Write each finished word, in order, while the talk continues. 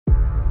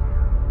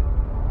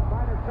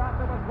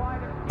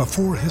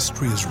Before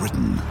history is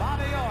written,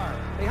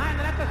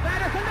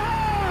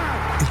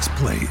 it's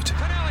played.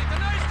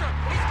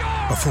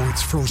 Before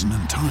it's frozen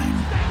in time,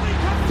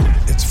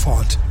 it's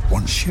fought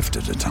one shift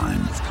at a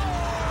time.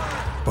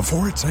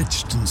 Before it's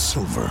etched in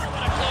silver,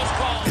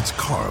 it's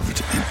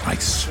carved in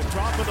ice.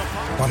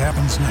 What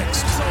happens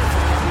next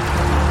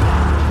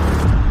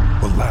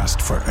will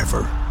last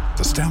forever.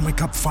 The Stanley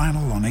Cup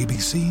Final on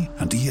ABC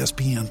and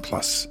ESPN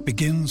Plus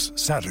begins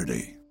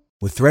Saturday.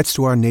 With threats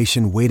to our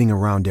nation waiting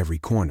around every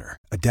corner,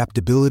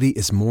 adaptability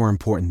is more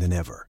important than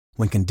ever.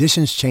 When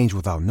conditions change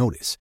without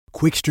notice,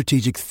 quick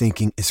strategic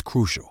thinking is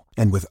crucial.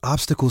 And with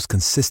obstacles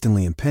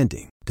consistently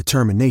impending,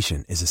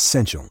 determination is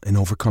essential in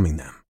overcoming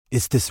them.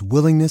 It's this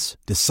willingness,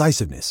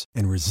 decisiveness,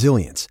 and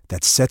resilience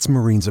that sets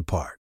Marines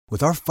apart.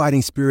 With our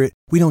fighting spirit,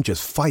 we don't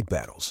just fight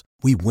battles,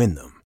 we win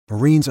them.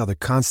 Marines are the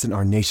constant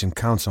our nation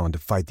counts on to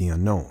fight the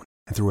unknown.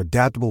 And through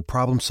adaptable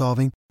problem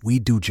solving, we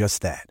do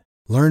just that.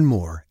 Learn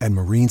more at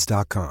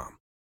marines.com.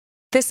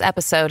 This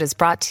episode is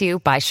brought to you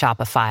by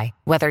Shopify.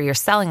 Whether you're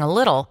selling a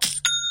little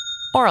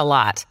or a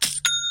lot,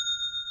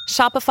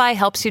 Shopify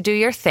helps you do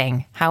your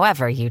thing,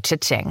 however you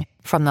cha-ching.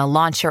 From the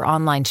launch your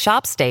online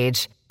shop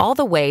stage, all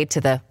the way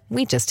to the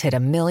we just hit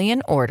 1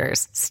 million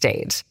orders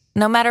stage.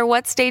 No matter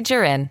what stage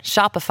you're in,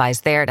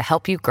 Shopify's there to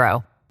help you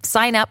grow.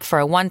 Sign up for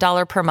a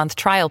 $1 per month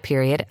trial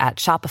period at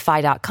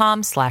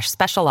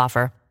shopify.com/special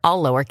offer,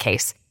 all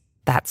lowercase.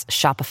 That's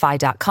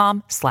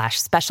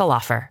shopify.com/special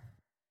offer.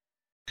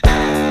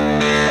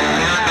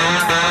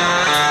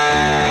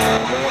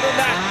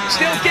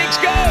 Still Giggs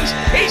goes,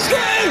 he's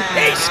through,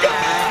 he's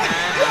scored!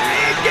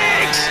 Ryan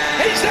Giggs,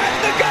 he's had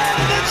the goal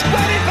that's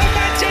won it for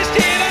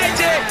Manchester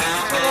United!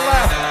 To the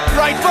left,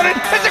 right footed,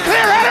 it's a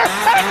clear header,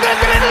 and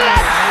it's into the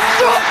net!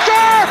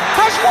 Solskjaer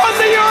has won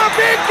the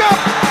European Cup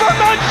for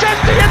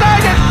Manchester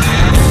United!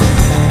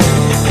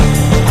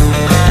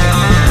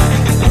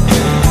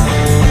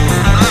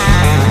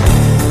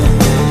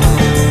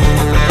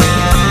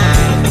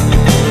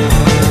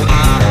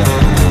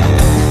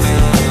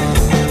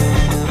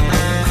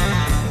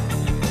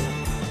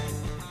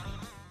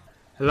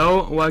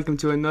 Hello, and welcome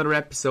to another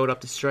episode of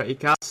the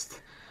Strettycast.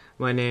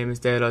 My name is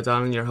Dale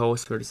O'Donnell, your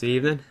host for this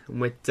evening. I'm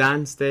with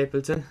Dan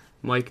Stapleton,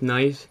 Mike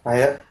Knight,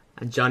 Hiya.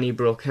 and Johnny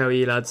Brook. How are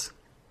you, lads?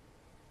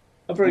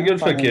 I'm very good,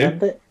 thank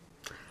you.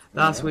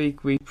 Last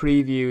week we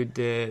previewed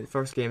the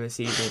first game of the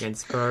season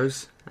against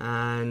Spurs,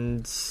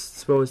 and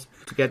suppose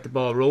to get the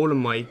ball rolling,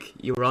 Mike,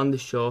 you were on the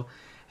show.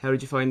 How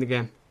did you find the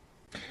game?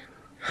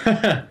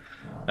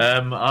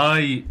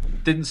 I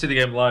didn't see the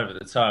game live at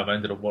the time. I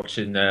ended up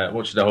watching the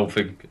whole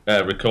thing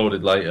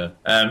recorded later.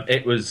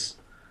 It was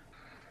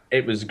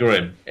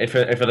grim. If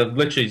I'd have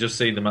literally just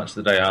seen the match of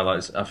the day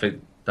highlights, I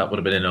think that would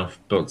have been enough.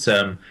 But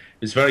it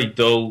was very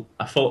dull.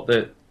 I thought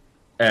that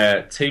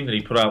team that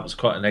he put out was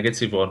quite a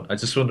negative one. I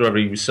just wonder whether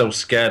he was so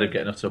scared of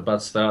getting off to a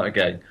bad start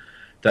again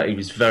that he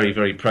was very,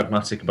 very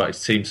pragmatic about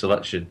his team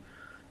selection.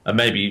 And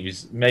maybe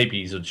he's more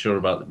unsure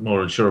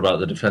about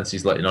the defence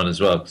he's letting on as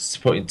well. Because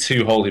putting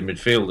two holding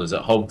midfielders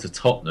at home to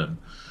Tottenham,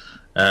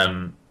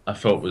 I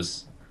thought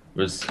was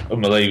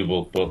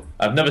unbelievable. But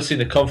I've never seen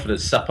the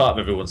confidence sap out of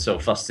everyone so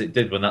fast as it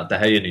did when that De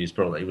Gea news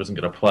broke that he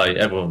wasn't going to play.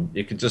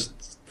 You could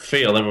just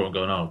feel everyone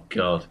going, "Oh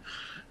God,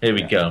 here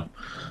we go."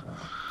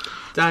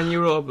 Dan,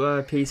 you wrote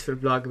a piece for the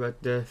blog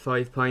about the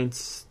 5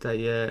 points that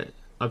you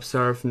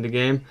observed from the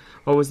game.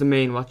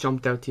 What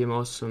jumped out to you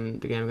most from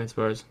the game against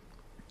Spurs?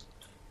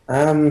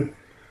 I don't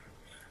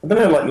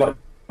know, like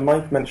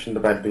Mike mentioned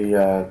about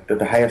the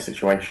De Gea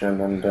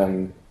situation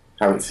and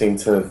how it seemed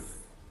to,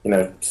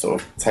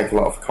 sort of take a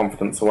lot of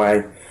confidence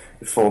away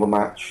before the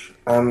match.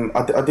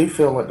 I do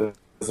feel like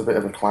there's a bit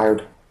of a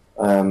cloud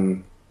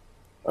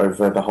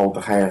over the whole De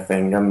Gea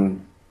thing,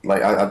 and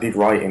like I did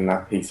write in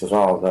that piece as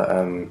well that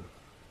I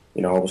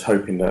was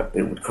hoping that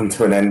it would come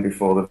to an end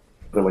before the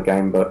Villa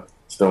game, but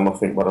still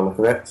nothing by the look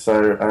of it.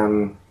 So.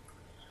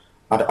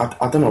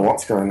 I don't know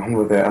what's going on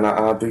with it, and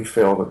I do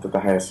feel that the De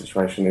Gea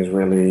situation is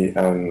really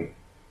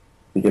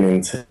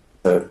beginning to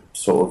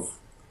sort of,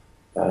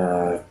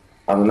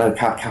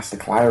 cast a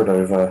cloud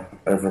over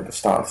the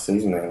start of the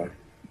season, really.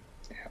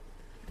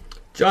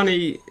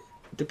 Johnny,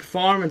 the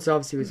performance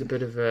obviously was a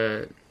bit of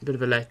a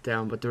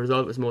letdown, but the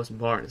result was most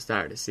important at the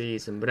start of the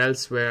season. But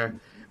elsewhere,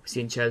 we've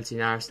seen Chelsea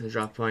and Arsenal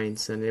drop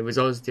points, and it was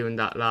us doing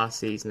that last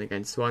season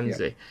against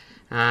Swansea.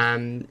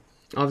 Yep.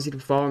 Obviously, the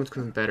performance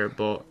could have been better,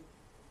 but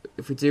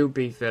if we do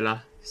beat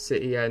Villa,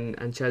 City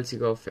and Chelsea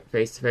go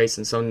face to face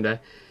on Sunday,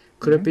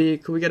 could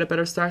we get a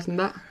better start than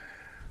that?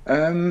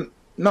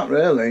 Not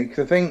really,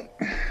 because I think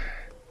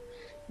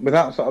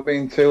without sort of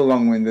being too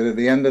long-winded, at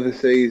the end of the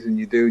season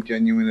you do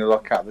genuinely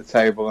look at the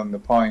table and the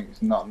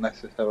points, not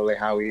necessarily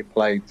how you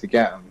played to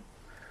get them.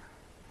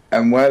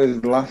 And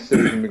whereas last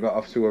season we got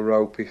off to a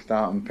ropey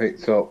start and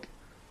picked up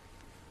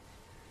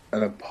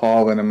an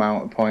appalling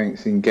amount of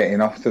points in getting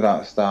off to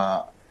that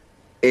start,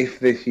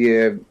 if this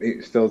year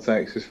it still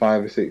takes us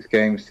 5 or 6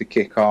 games to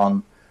kick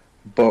on,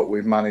 but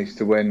we've managed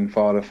to win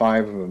 4 or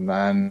 5 of them,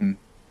 then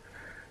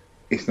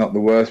it's not the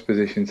worst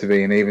position to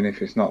be in, even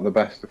if it's not the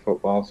best of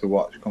football to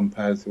watch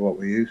compared to what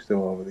we used to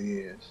over the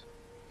years.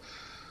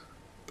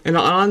 And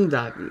on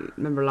that,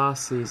 remember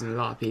last season, a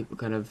lot of people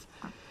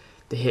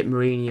they hit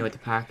Mourinho at the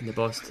park and the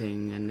bus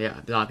thing, and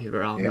a lot of people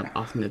are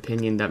often the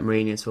opinion that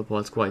Mourinho's football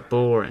is quite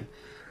boring.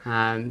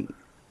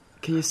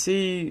 Can you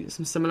see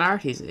some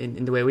similarities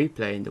in the way we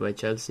play and the way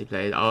Chelsea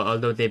play,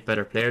 although they've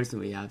better players than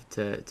we have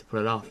to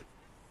pull it off?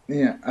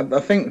 Yeah,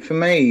 I think for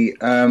me,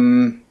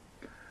 and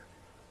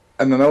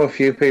I know a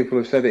few people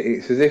have said it,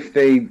 it's as if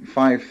the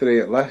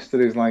 5-3 at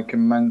Leicester is like a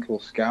mental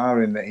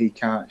scarring that he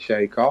can't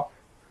shake off.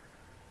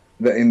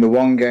 That in the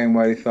one game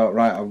where he thought,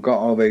 right, I've got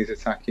all these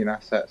attacking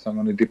assets, I'm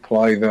going to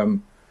deploy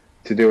them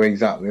to do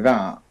exactly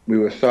that, we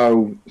were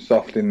so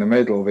soft in the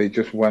middle, they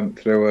just went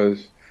through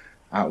us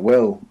at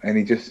will, and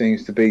he just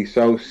seems to be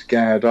so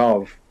scared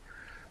of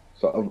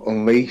sort of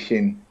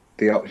unleashing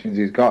the options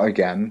he's got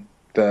again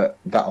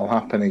that'll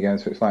happen again.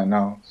 So it's like,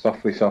 no,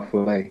 softly,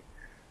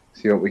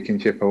 see what we can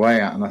chip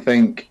away at. And I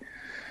think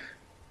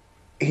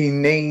he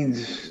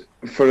needs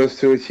for us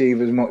to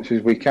achieve as much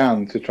as we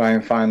can to try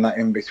and find that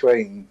in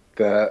between.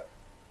 That,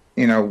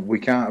 you know, we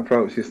can't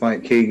approach this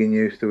like Keegan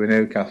used to in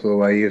Newcastle,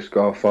 where you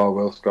score 4,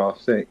 we'll score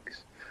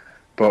 6,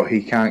 but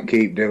he can't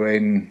keep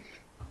doing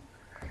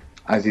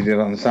as he did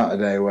on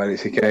Saturday, where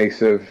it's a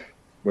case of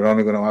we're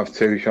only going to have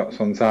 2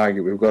 shots on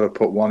target. We've got to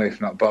put one, if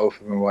not both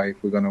of them away,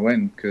 if we're going to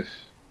win, because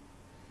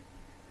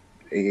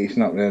it's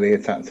not really a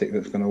tactic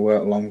that's going to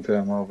work long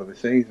term over the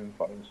season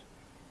for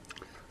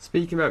us.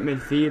 Speaking about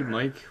midfield,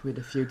 Mike, we had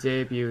a few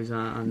debuts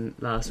on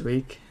last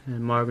week.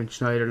 Morgan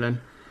Schneiderlin,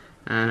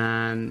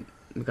 and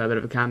we got a bit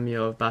of a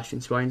cameo of Bastian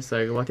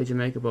Schweinsteiger. What did you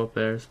make of both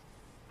players?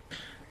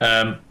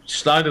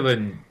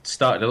 Schneiderlin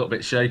started a little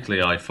bit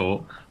shakily, I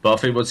thought, but I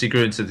think once he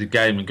grew into the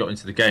game and got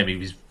into the game, he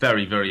was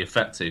very, very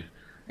effective.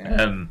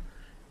 Yeah.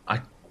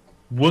 I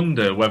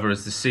wonder whether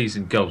as the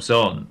season goes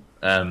on,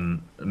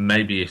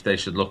 maybe if they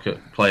should look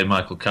at playing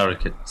Michael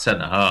Carrick at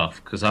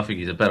centre-half, because I think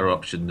he's a better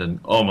option than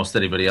almost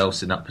anybody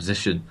else in that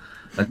position.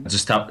 And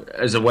just have,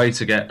 as a way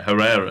to get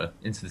Herrera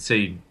into the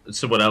team,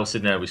 someone else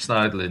in there with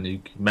Schneiderlin who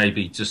can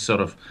maybe just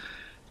sort of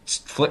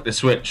flick the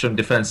switch from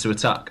defence to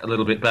attack a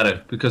little bit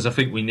better, because I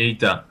think we need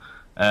that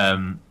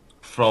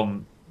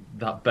from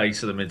that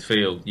base of the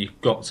midfield.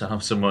 You've got to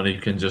have someone who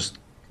can just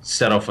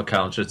set off a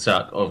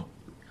counter-attack or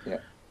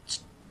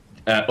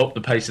up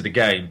the pace of the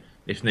game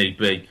if need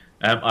be.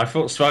 I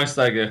thought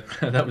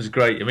Schweinsteiger, that was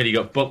great. I mean, he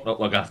got booked not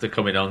long after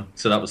coming on,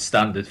 so that was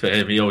standard for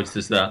him. He always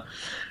does that.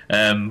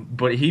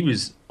 But he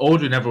was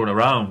ordering everyone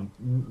around,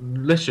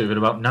 literally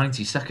within about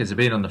 90 seconds of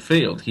being on the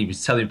field. He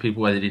was telling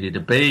people where they needed to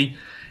be.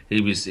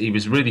 He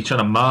was really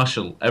trying to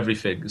marshal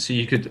everything. So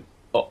you could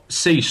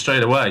see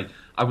straight away.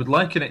 I would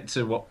liken it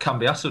to what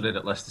Cambiasso did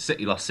at Leicester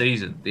City last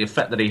season, the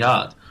effect that he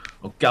had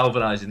of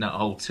galvanising that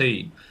whole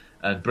team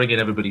and bringing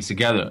everybody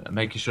together and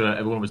making sure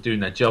everyone was doing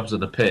their jobs on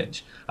the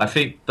pitch. I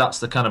think that's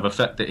the kind of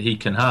effect that he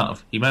can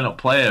have. He may not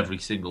play every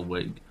single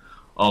week,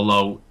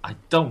 although I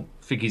don't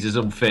think he's as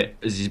unfit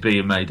as he's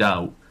being made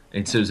out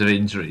in terms of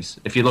injuries.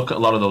 If you look at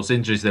a lot of those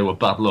injuries, they were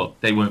bad luck.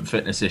 They weren't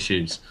fitness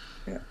issues.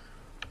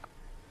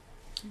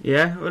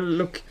 Yeah, well,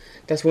 look,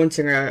 that's one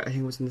thing I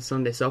think was in the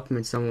Sunday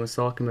supplement. Someone was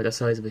talking about the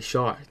size of his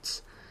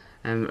shorts,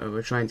 and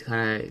we're trying to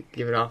kind of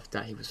give it off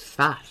that he was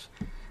fat.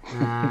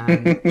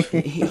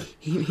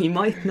 He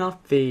might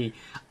not be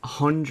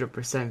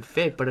 100%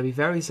 fit, but I'd be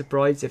very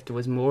surprised if there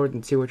was more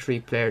than 2 or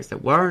 3 players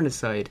that were on the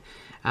side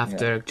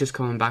after just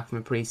coming back from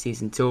a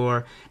pre-season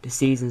tour. The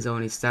season's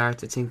only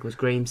started. I think it was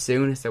Graham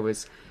Souness that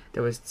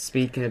was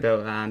speaking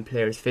about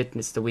players'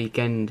 fitness the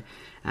weekend,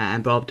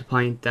 and brought up the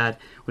point that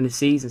when the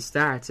season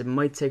starts, it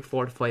might take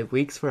 4 to 5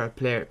 weeks for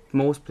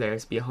most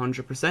players to be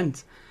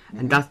 100%,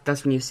 and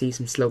that's when you see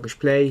some sluggish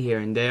play here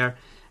and there.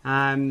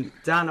 Dan,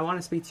 I want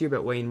to speak to you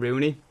about Wayne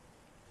Rooney.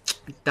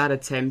 That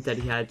attempt that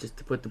he had just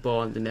to put the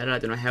ball in the net, I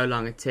don't know how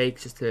long it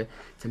takes just to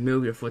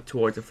move your foot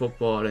towards the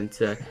football and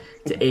to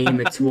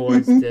aim it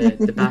towards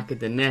the back of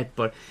the net,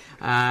 but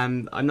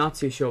I'm not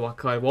too sure what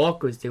Kyle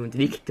Walker was doing.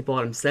 Did he kick the ball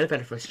himself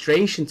out of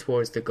frustration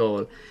towards the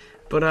goal?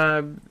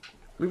 But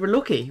we were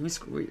lucky. We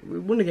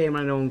won the game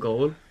on an own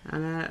goal,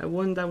 and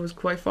one that was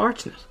quite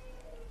fortunate.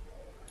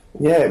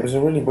 Yeah, it was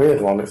a really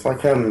weird one. It's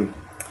like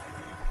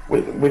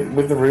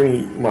with the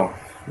Rooney, well,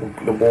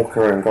 the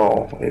Walker own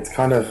goal, it's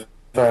kind of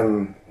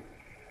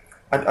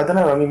I don't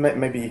know. I mean,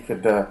 maybe you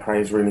could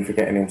praise Rooney for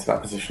getting into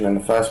that position in the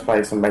first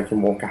place and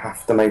making Walker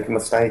have to make a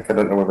mistake. I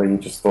don't know whether you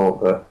just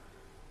thought that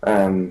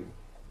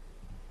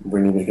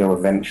Rooney was going to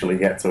eventually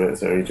get to it,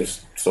 so he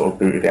just sort of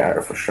booted it out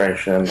of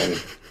frustration.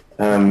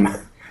 And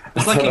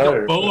it's like he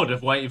got bored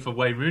of waiting for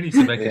Wayne Rooney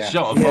to make a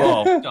shot.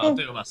 I'll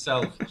do it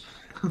myself.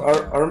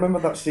 I remember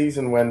that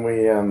season when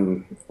we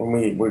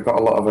got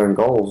a lot of own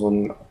goals,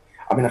 and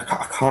I mean,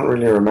 I can't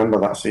really remember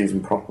that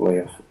season properly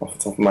off the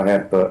top of my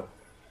head, but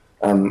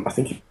I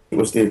think it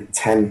was the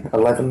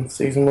 10-11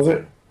 season, was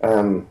it?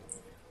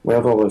 We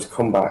had all those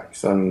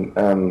comebacks, and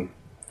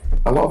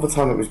a lot of the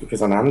time it was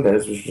because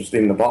Hernandez was just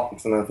in the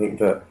box, and I think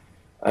that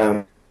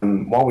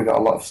while we got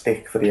a lot of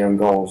stick for the own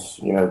goals,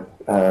 you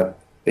know,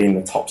 being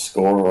the top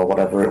scorer or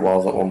whatever it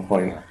was at one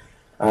point,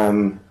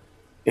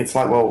 it's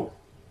like, well,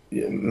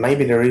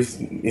 maybe there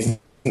isn't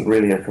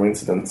really a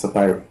coincidence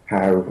about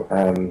how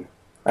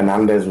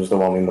Hernandez was the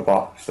one in the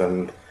box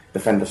and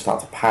defenders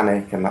start to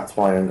panic, and that's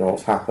why own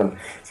goals happen.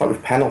 It's like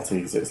with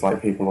penalties, it's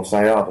like people will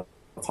say, oh,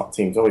 the top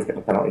teams always get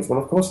the penalties. Well,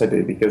 of course they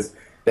do, because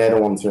they're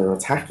the ones who are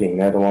attacking,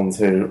 they're the ones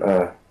who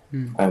are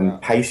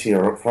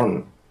pacier up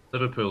front.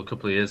 Liverpool a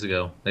couple of years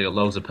ago, they got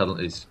loads of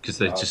penalties because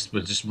they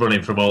were just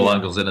running from all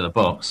angles into the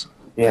box.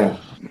 Yeah.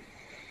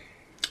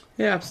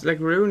 Yeah, like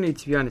Rooney,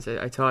 to be honest,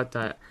 I thought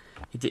that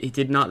he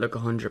did not look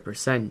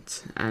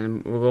 100%,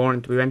 and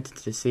we went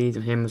into the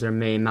season, him as our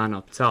main man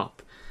up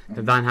top.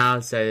 But Van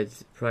Gaal said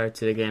prior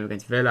to the game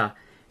against Villa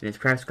in his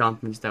press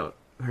conference that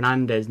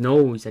Hernandez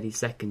knows that he's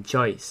second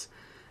choice.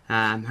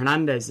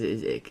 Hernandez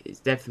is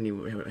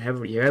definitely,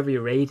 however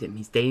you rate him,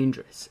 he's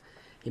dangerous.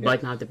 He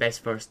might not have the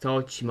best first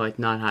touch, he might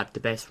not have the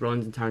best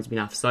runs in terms of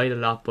being offside a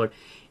lot, but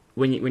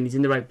when he's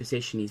in the right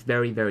position, he's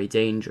very, very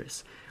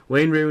dangerous.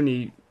 Wayne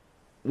Rooney,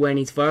 when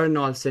he's firing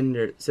all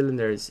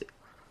cylinders,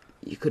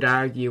 you could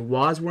argue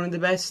was one of the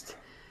best.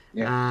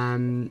 Yeah.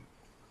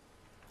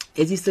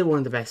 Is he still one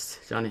of the best,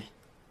 Johnny?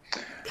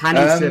 Can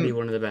he still be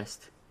one of the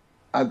best?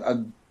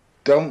 I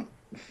don't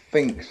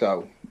think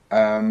so.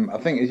 I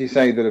think, as you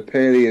say, there are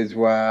periods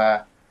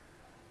where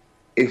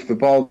if the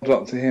ball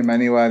dropped to him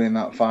anywhere in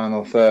that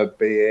final third,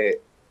 be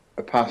it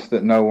a pass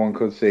that no one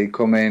could see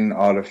coming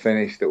or a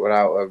finish that were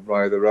out of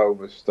Roy the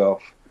Rover's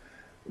stuff,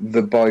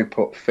 the boy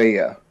put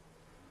fear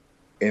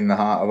in the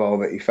heart of all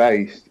that he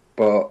faced.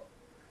 But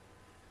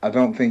I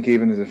don't think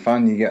even as a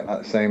fan you get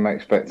that same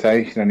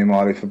expectation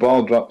anymore. If the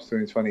ball drops to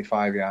him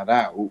 25 yard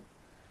out,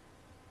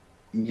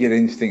 your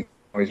instinct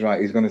is right.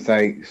 He's going to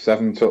take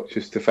 7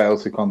 touches to fail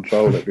to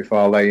control it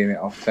before laying it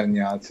off 10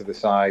 yards to the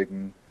side,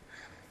 and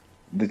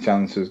the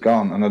chance has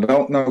gone. And I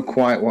don't know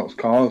quite what's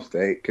caused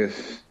it,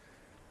 because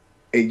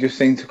it just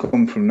seemed to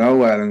come from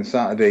nowhere, and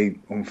Saturday,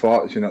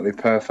 unfortunately,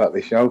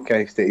 perfectly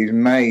showcased it. He's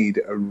made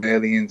a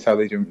really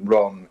intelligent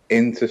run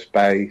into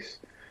space,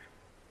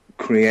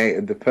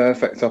 created the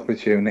perfect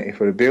opportunity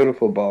for a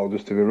beautiful ball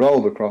just to be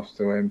rolled across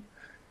to him.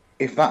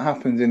 If that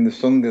happens in the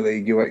Sunday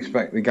League, you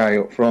expect the guy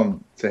up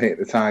front to hit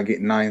the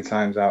target 9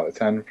 times out of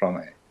 10 from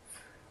it.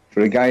 For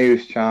a guy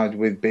who's charged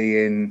with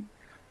being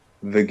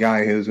the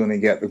guy who's going to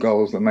get the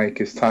goals that make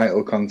us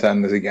title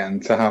contenders again,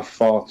 to have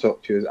 4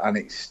 touches and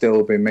it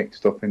still be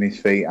mixed up in his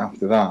feet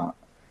after that,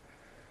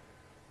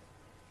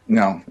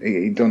 no,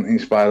 he doesn't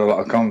inspire a lot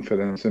of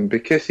confidence. And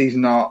because he's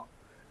not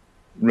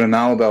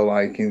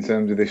Ronaldo-like in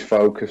terms of this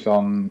focus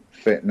on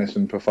fitness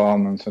and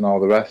performance and all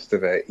the rest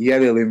of it, yeah,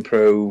 he'll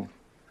improve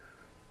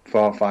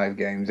 4 or 5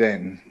 games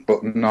in,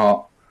 but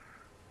not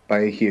by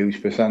a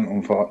huge percent,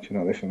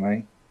 unfortunately for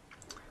me.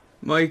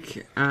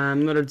 Mike,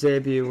 another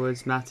debut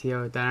was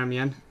Matteo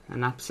Darmian.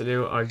 An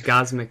absolute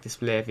orgasmic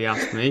display, if you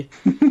ask me.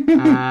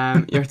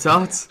 Your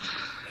thoughts?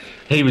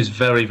 He was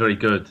very, very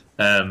good.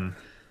 And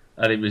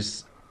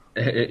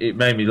it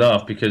made me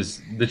laugh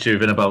because literally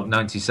within about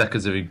 90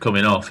 seconds of him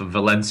coming off and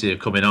Valencia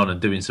coming on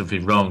and doing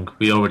something wrong,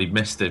 we already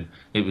missed him.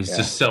 It was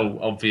just so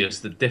obvious,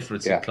 the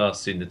difference in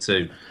class between the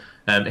two.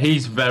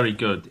 He's very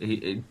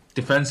good.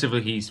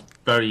 Defensively, he's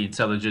very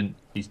intelligent.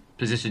 He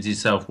positions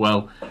himself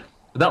well.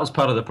 But that was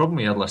part of the problem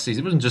we had last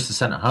season. It wasn't just the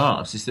centre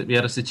halves. It's that we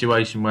had a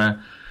situation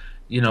where,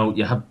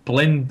 you have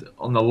Blind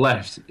on the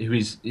left, who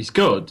is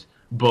good,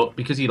 but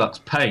because he lacks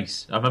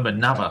pace, I remember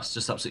Navas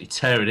just absolutely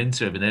tearing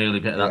into him in the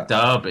early bit of that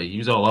derby. He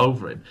was all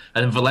over him.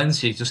 And then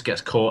Valencia just gets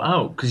caught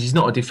out because he's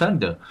not a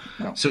defender.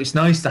 No. So it's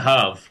nice to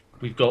have.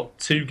 We've got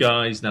 2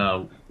 guys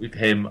now with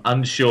him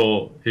and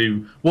Shaw,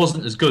 who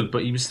wasn't as good,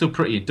 but he was still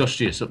pretty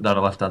industrious up down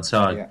the left-hand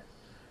side.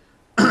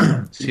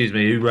 Yeah. Excuse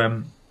me,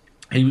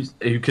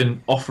 who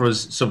can offer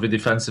us something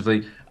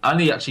defensively, and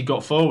he actually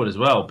got forward as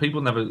well.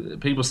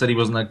 People said he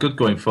wasn't that good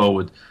going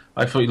forward.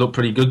 I thought he looked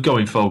pretty good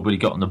going forward when he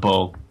got on the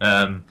ball,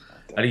 and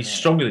he's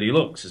stronger than he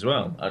looks as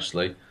well.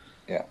 Actually,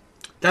 yeah.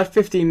 That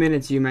 15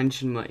 minutes you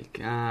mentioned, Mike.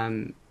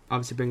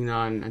 Obviously bringing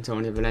on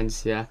Antonio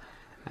Valencia,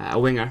 a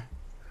winger.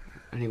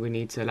 I think we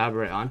need to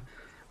elaborate on.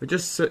 We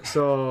just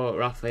saw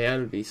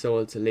Rafael be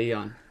sold to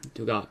Lyon,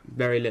 who got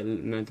very little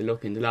amount of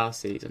luck in the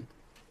last season.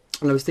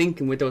 And I was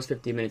thinking with those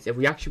 15 minutes, if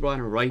we actually brought in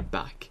a right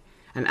back,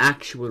 an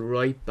actual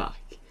right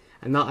back,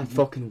 and not a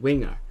fucking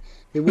winger,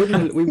 we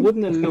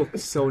wouldn't have looked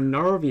so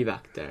nervy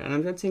back there. And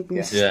I'm thinking,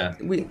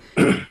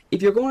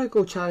 if you're going to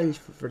go challenge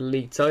for the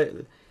league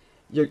title,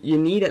 you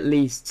need at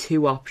least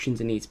 2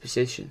 options in each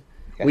position.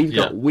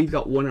 Yeah. We've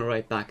got one at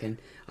right back, and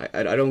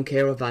I don't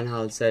care what Van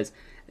Gaal says.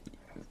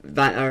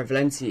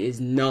 Valencia is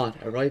not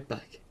a right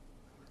back.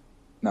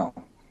 No,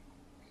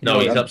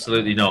 he's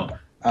absolutely not.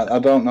 I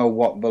don't know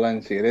what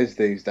Valencia is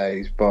these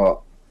days,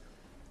 but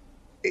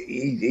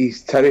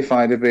he's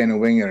terrified of being a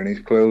winger and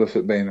he's clueless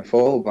at being a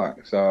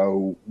fullback.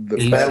 So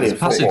the best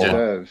that he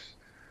deserves.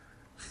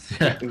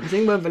 The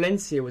thing about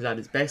Valencia was at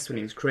his best when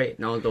he was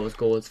creating all those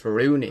goals for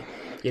Rooney.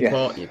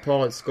 Paul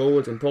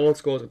Scholes, when Paul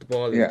scored with the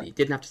ball, he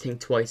didn't have to think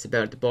twice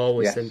about it. The ball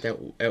was sent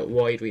out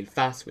wide real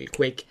fast, real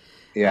quick.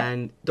 Yeah.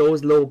 And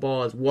those low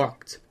balls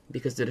worked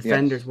because the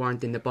defenders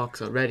weren't in the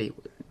box already.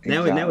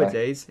 Exactly.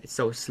 Nowadays, it's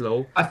so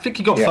slow. I think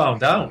he got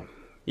found out.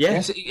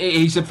 Yeah.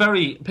 He's a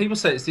very... People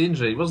say it's the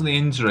injury. It wasn't the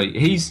injury.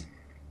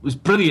 Was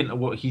brilliant at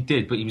what he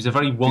did, but he was a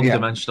very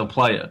one-dimensional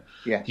player.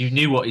 Yes. You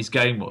knew what his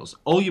game was.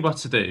 All you had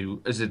to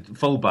do as a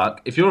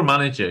fullback, if you're a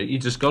manager, you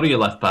just go to your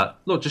left back.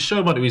 Look, just show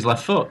him onto his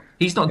left foot.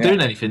 He's not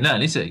doing anything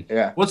then, is he?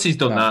 Yeah. Once he's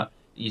done that,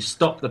 you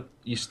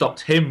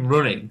stopped him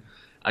running,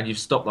 and you've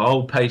stopped the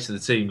whole pace of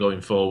the team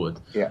going forward.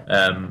 Yeah.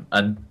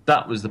 And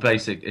that was the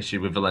basic issue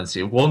with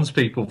Valencia. Once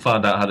people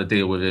found out how to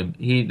deal with him,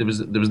 there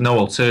was no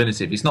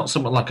alternative. He's not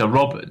someone like a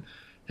Robin,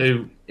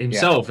 who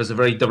himself has a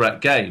very direct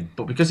game,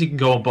 but because he can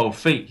go on both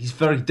feet, he's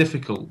very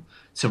difficult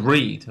to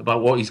read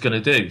about what he's going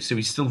to do. So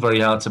he's still very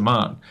hard to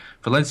mark.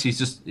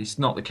 Valencia's it's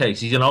not the case.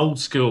 He's an old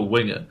school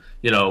winger.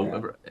 He'd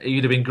have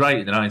been great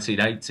in the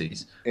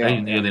 1980s,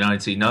 even the early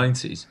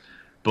 1990s,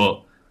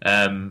 but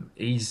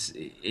he's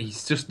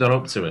just not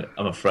up to it,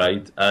 I'm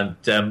afraid. And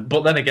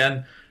but then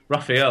again,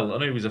 Raphael, I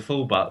know he was a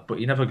fullback, but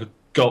he never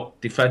got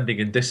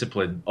defending and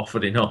discipline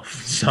offered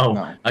enough. So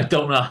I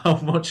don't know how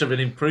much of an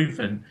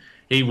improvement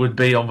he would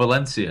be on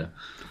Valencia.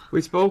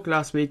 We spoke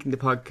last week in the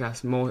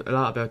podcast a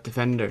lot about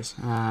defenders.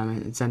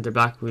 In centre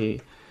back,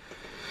 we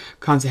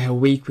can't say how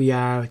weak we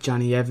are with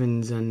Johnny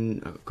Evans,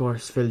 and of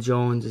course Phil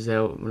Jones is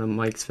out, one of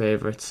Mike's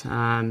favourites.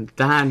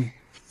 Dan,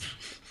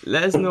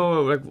 let us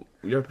know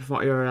your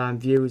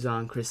views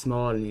on Chris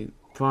Smalling. He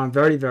performed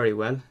very, very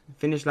well.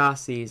 Finished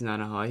last season on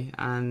a high,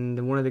 and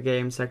in one of the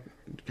games,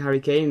 Harry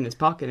Kane in his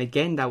pocket. And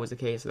again, that was the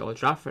case at Old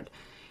Trafford.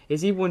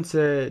 Is he one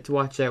to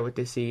watch out with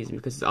this season?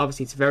 Because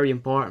obviously it's very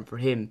important for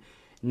him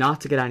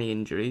not to get any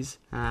injuries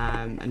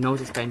and no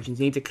suspensions.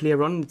 He needs a clear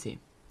run in the team.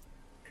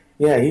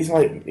 Yeah,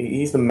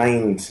 he's the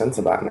main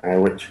centre back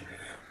now, which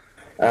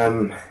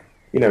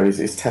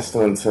is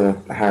testament to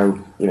how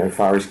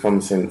far he's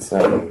come since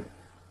the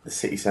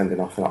City sending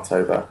off in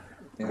October.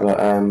 Yeah. But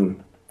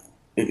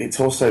it's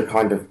also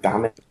kind of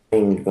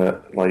damning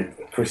that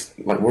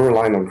we're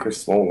relying on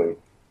Chris Smalling.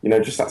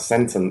 Just that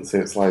sentence,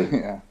 it's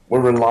we're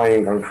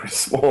relying on Chris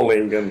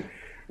Smalling, and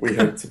we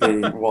hope to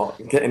be,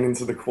 getting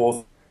into the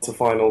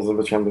quarterfinals of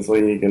the Champions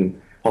League and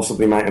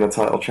possibly making a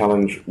title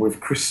challenge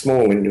with Chris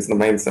Smalling as the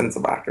main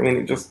centre-back. I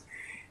mean,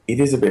 it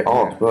is a bit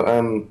odd, but,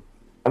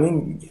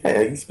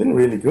 he's been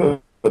really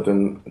good,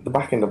 and the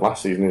back end of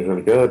last season is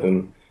really good,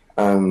 and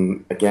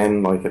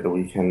again, at the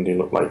weekend, he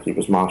looked like he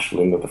was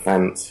marshalling the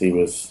defence. He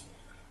was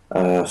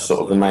sort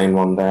of the main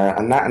one there,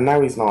 and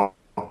now he's not.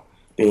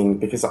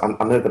 Because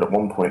I know that at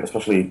one point,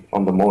 especially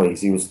under Moyes,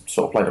 he was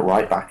sort of played at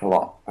right back a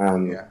lot.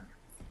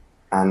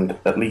 And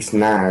at least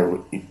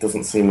now, it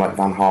doesn't seem like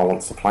Van Gaal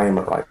wants to play him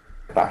at right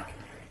back,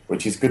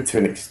 which is good to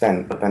an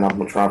extent, but then I'd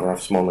much rather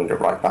have Smalling at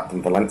right back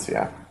than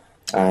Valencia.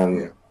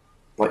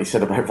 Like you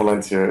said about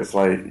Valencia, it's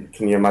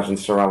can you imagine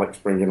Sir Alex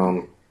bringing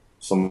on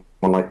someone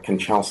like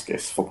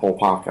Kanchelskis for Paul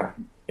Parker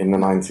in the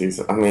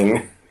 90s? I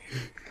mean...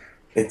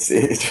 It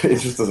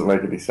just doesn't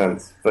make any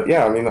sense. But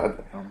yeah, I mean,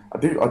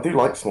 I do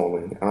like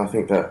Smalling, and I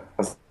think that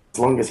as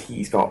long as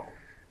he's got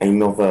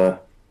another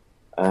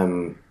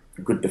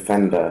good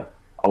defender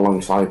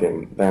alongside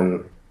him,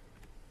 then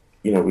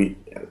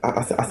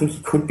I think he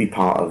could be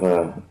part of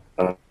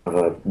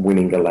a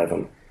winning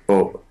 11.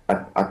 But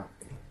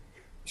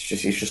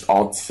it's just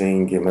odd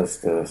seeing him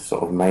as the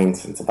sort of main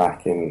centre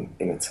back in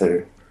a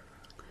two.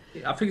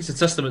 I think it's a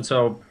testament to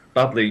how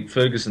badly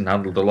Ferguson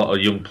handled a lot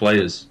of young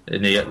players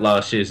in the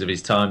last years of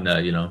his time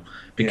there,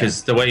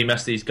 because the way he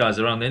messed these guys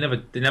around, they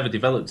never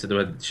developed to the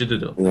way they should have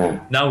done.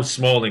 Yeah. Now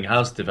Smalling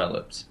has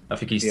developed. I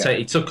think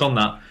he took on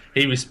that.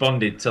 He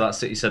responded to that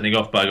City sending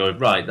off by going,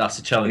 right, that's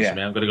a challenge for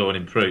me. I'm going to go and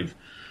improve.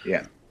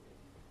 Yeah.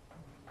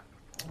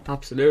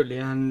 Absolutely,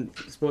 and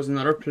I suppose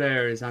another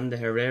player is Ander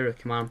Herrera,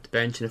 come off the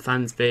bench and a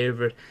fan's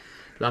favourite.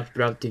 A lot of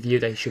people have the view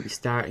that he should be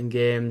starting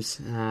games.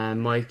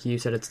 Mike, you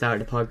said at the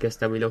start of the podcast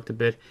that we looked a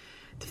bit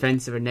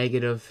defensive or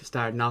negative,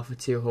 starting off with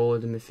two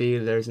holding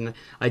midfielders, and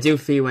I do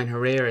feel when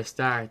Herrera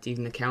starts,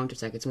 even the counter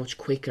attack, it's much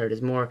quicker.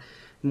 There's more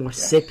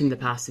sip in the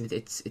passing.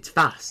 It's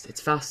fast. It's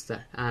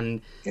faster,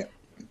 and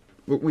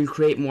we'll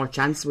create more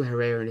chances with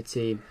Herrera in the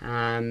team.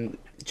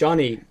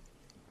 Johnny,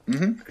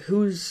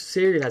 whose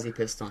cereal has he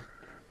pissed on?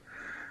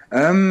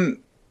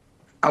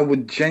 I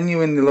would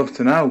genuinely love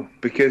to know,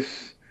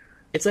 because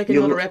it's like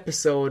another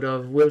episode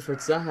of Wilfred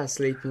Zaha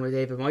sleeping with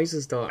Ava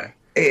Moyes' daughter.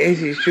 It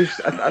is. It's just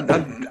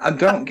I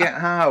don't get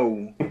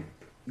how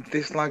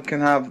this lad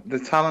can have the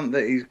talent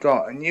that he's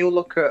got. And you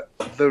look at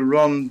the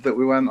run that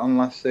we went on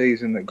last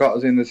season that got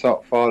us in the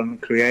top four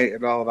and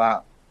created all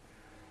that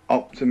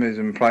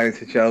optimism prior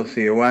to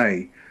Chelsea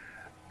away.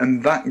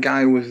 And that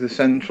guy was the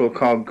central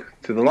cog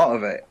to the lot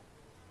of it.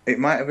 It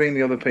might have been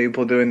the other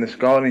people doing the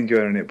scoring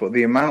during it, but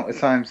the amount of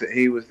times that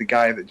he was the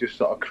guy that just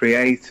sort of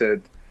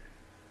created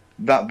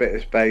that bit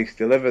of space,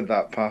 delivered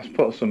that pass,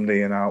 put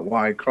somebody in out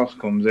wide, cross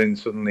comes in,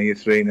 suddenly you're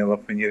 3-0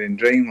 up and you're in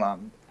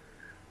dreamland.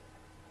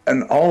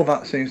 And all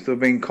that seems to have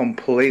been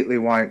completely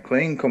wiped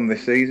clean come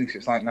this season, because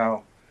it's like,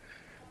 no,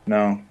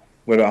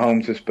 we're at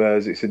home to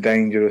Spurs, it's a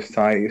dangerous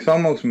tie. It's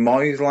almost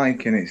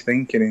Moyes-like in its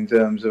thinking in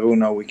terms of, oh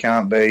no, we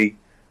can't be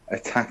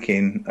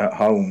attacking at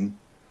home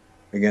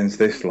against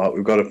this lot,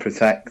 we've got to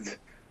protect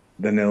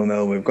the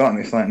 0-0 we've got. And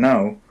it's like,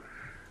 no,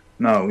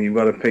 No, you've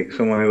got to pick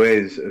someone who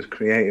is as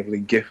creatively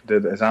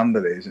gifted as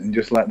Ander is and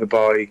just let the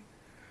boy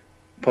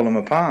pull him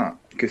apart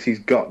because he's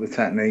got the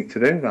technique to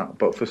do that.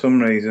 But for some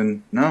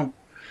reason, no.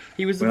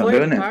 He was a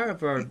vital part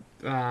of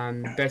our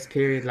best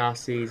period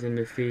last season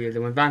in midfield.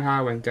 And when Van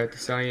Gaal went out to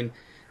sign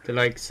the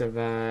likes of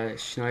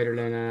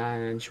Schneiderlin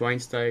and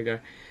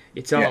Schweinsteiger,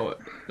 it's all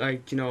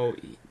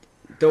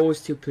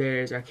those two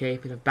players are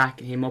capable of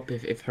backing him up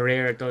if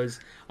Herrera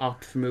does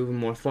opt for moving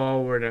more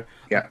forward or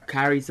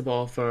carries the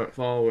ball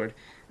forward.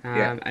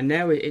 And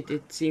now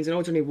it seems, I know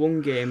it's only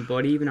one game,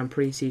 but even on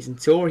pre-season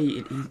tour, he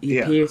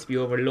appears to be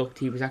overlooked.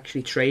 He was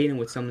actually training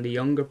with some of the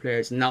younger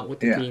players, not with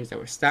the teams that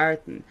were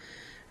starting.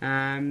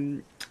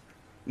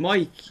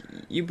 Mike,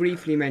 you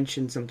briefly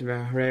mentioned something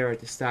about Herrera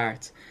at the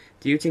start.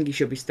 Do you think he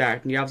should be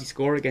starting? He obviously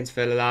scored against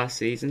Villa last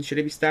season. Should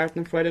he be starting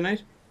on Friday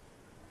night?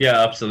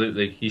 Yeah,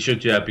 absolutely. He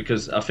should,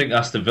 because I think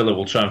Aston Villa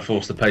will try and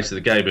force the pace of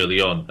the game early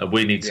on, and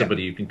we need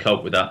somebody who can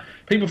cope with that.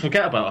 People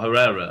forget about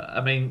Herrera. I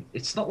mean,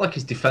 it's not like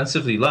he's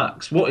defensively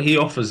lax. What he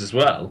offers as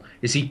well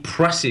is he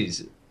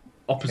presses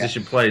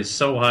opposition players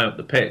so high up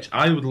the pitch.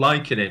 I would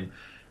liken him,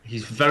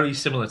 he's very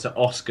similar to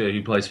Oscar,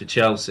 who plays for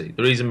Chelsea.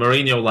 The reason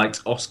Mourinho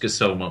likes Oscar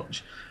so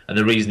much, and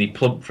the reason he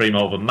plumped for him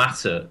over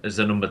Mata as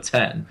the number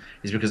 10,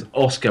 is because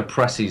Oscar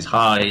presses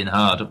high and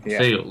hard up the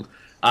field.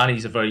 And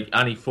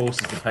he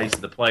forces the pace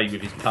of the play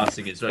with his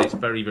passing. It's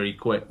very, very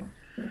quick.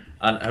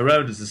 And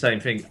Herrera does the same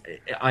thing.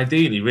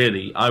 Ideally,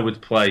 really, I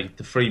would play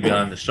the three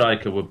behind the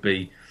striker would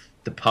be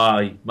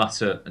Depay,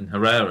 Mata, and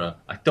Herrera.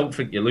 I don't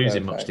think you're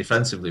losing much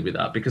defensively with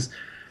that because,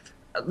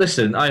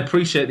 listen, I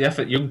appreciate the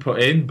effort Young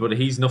put in, but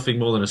he's nothing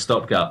more than a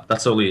stopgap.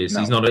 That's all he is.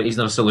 No. He's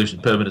not a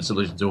solution, permanent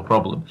solution to a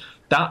problem.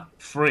 That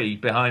three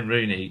behind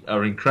Rooney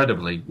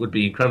would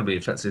be incredibly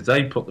effective.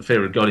 They put the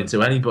fear of God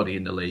into anybody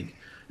in the league.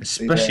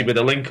 Especially with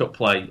a link-up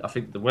play, I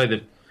think the way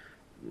that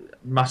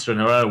Master and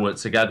Herrera work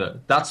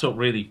together, that's what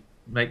really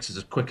makes us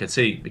a quicker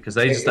team because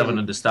they just have an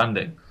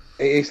understanding.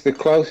 It's the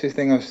closest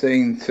thing I've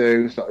seen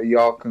to sort of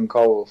York and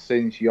Cole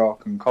since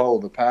York and Cole.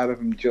 The pair of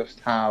them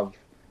just have,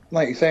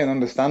 like you say, an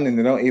understanding.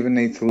 They don't even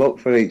need to look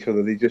for each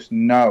other. They just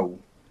know.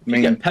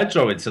 You get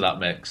Pedro into that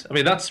mix. I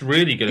mean, that's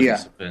really going to be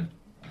something.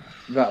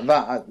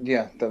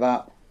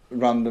 That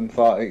random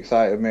thought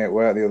excited me at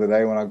work the other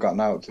day when I got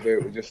out to do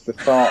it. Just the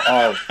thought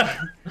of...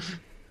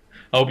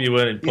 Hope you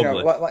weren't in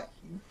public.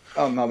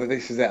 Oh no, but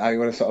this is it. I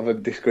want a sort of a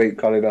discreet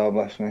corridor,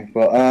 bless me.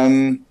 But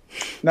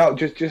no,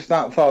 just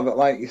that thought that,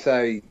 like you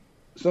say,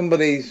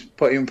 somebody's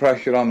putting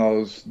pressure on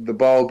us. The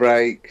ball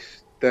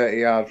breaks 30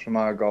 yards from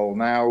our goal.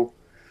 Now,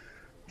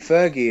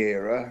 Fergie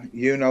era,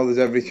 there's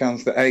every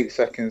chance that 8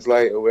 seconds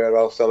later we're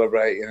all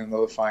celebrating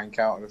another fine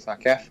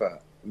counter-attack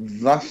effort.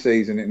 Last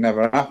season it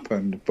never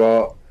happened,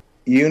 but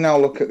you now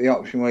look at the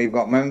option where you've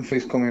got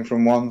Memphis coming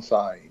from one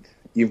side.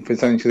 You've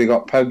potentially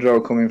got Pedro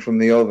coming from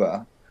the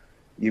other.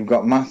 You've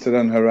got Mata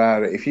and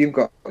Herrera. If you've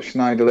got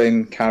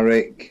Schneiderlin,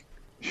 Carrick,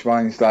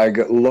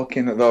 Schweinsteiger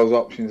looking at those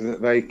options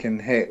that they can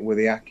hit with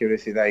the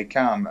accuracy they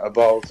can, a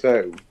ball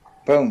too,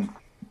 boom,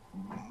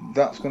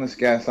 that's going to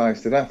scare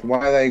sides to death.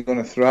 Why are they going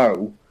to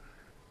throw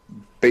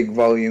big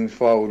volumes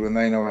forward when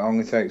they know it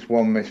only takes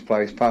one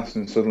misplaced pass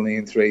and suddenly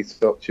in 3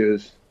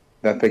 touches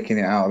they're picking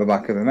it out of the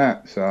back of the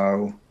net?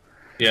 So,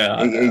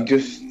 it's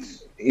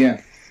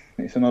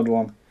an odd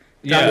one.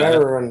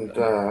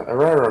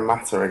 Herrera and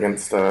Mata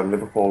against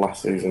Liverpool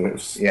last season.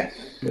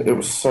 It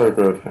was so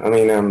good. I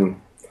mean,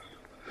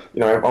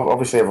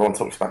 obviously everyone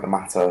talks about the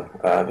Mata,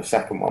 the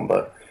second one,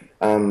 but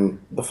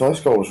the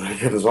first goal was really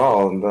good as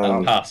well.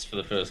 And pass for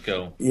the first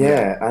goal.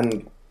 Yeah,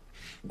 and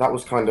that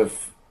was kind of.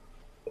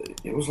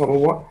 It was like,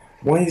 well,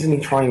 why isn't he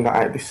trying that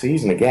out this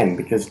season again?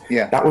 Because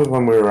that was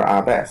when we were at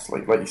our best.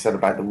 Like you said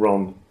about the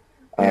run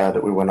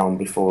that we went on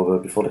before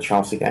the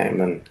Chelsea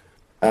game, and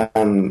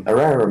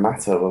Herrera and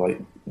Mata were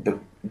like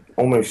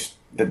almost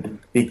the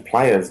big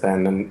players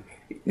then, and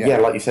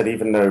like you said,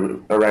 even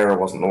though Herrera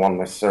wasn't the one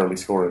necessarily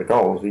scoring the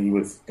goals, he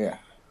was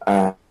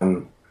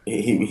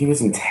he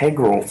was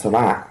integral to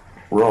that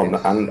run,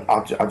 and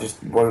I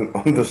just won't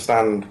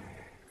understand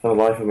for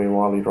the life of me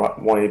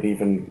why he'd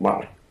even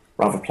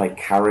rather play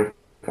Carrick,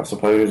 I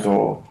suppose,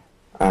 or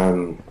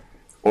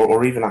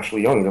even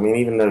Ashley Young. I mean,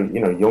 even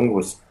though Young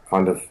was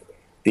kind of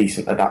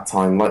decent at that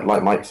time,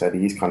 like Mike said,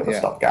 he's kind of a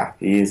stopgap.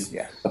 He is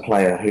a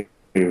player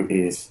who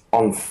is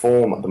on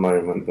form at the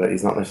moment, but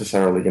he's not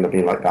necessarily going to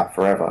be like that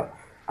forever.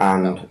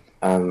 And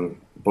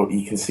but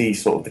you can see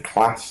sort of the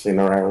class in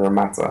Herrera and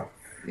Mata,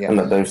 and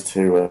that those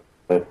two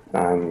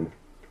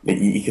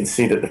you can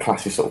see that the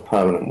class is sort of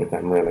permanent with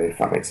them, really, if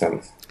that makes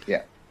sense.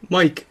 Yeah.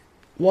 Mike,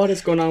 what is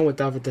going on with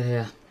David De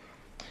Gea?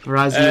 Or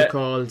as you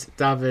called,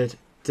 David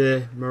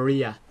De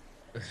Maria.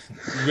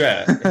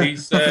 Yeah,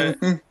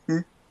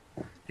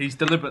 he's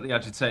deliberately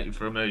agitating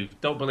for a move.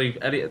 Don't believe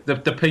any.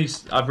 The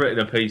piece I've written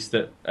a piece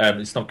that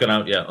it's not gone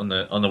out yet on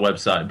the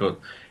website, but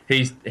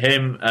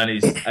him and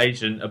his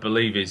agent, I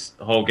believe, is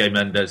Jorge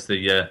Mendes,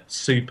 the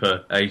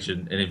super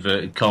agent in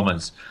inverted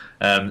commas.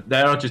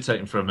 They're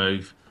agitating for a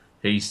move.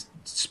 He's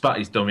spat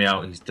his dummy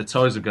out. The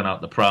toys have gone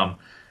out the pram.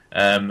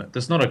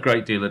 There's not a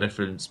great deal of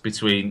difference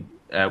between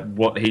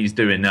what he's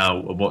doing now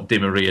and what Di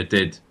Maria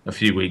did a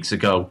few weeks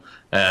ago.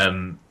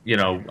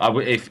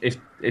 If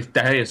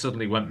De Gea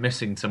suddenly went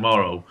missing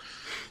tomorrow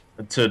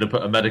and turned up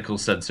at a medical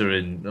centre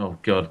in, oh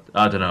God,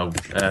 I don't know,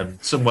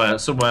 somewhere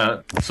off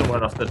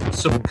the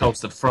southern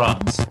coast of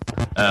France,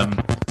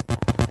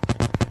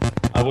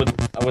 I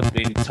wouldn't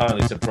be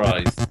entirely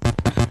surprised.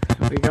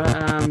 We got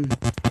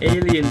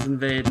aliens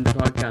invading the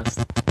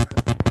podcast.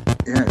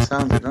 Yeah, it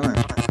sounds it, doesn't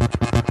it?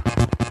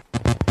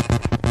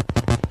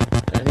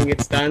 I think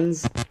it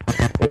stands.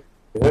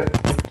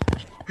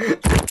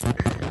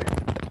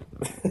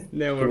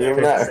 No, we're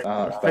fixed.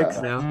 We're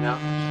fixed now.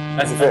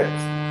 That's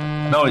fixed.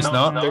 No, it's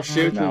not. They're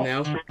shooting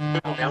now.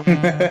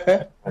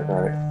 Okay.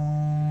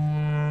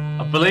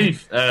 I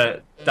believe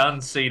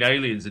Dan's seen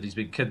aliens and he's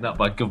been kidnapped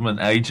by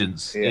government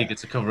agents eager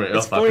to cover it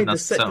It's up. funny, I think the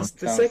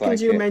second like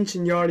you it.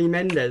 mentioned Jorge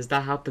Mendes,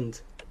 that happened.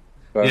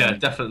 But, Yeah, there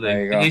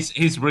definitely. you go.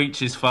 His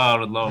reach is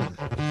far and long.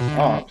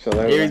 Oh,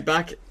 absolutely. Here he's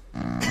back.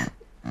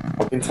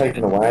 I've been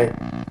taken away.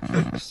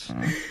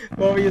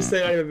 What were you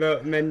saying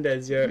about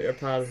Mendes, your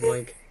pal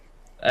Mike?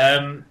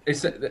 They're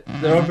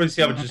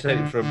obviously having just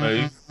hit for a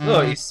move.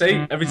 Look, you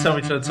see, every time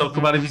we try to talk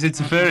about him, he's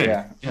interfering.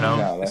 Yeah,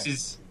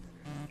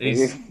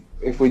 exactly.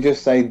 If we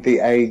just say the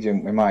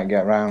agent, we might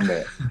get round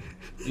it.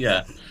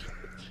 Yeah.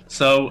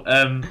 So,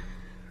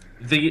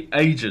 the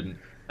agent,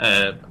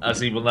 as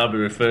he will now be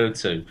referred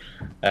to,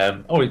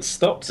 it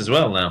stopped as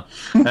well now.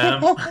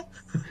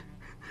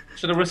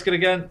 Should I risk it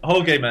again?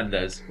 Jorge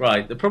Mendes.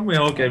 Right, the problem with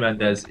Jorge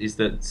Mendes is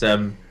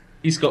that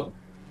he's got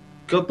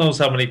God knows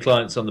how many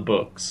clients on the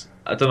books.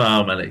 I don't know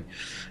how many.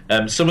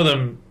 Some of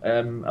them,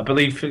 I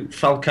believe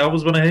Falcao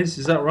was one of his,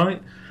 is that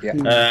right? Yeah.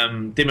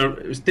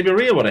 It was Di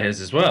Maria one of his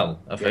as well,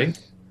 I think.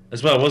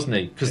 As well, wasn't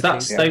he? Because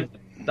that statement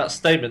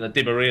that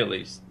Di Maria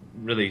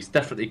released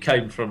definitely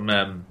came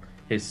from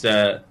his,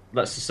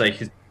 let's just say,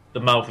 the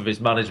mouth of his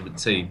management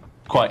team,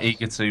 quite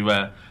eager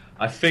to,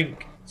 I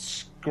think,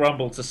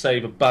 scramble to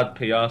save a bad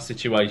PR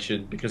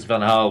situation because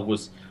Van Gaal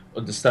was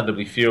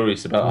understandably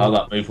furious about how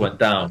that move went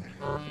down.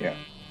 Yeah.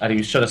 And he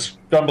was trying to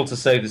scramble to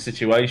save the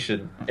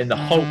situation in the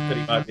hope that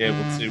he might be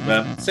able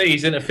to see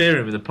he's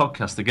interfering with the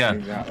podcast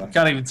again. Exactly. We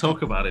can't even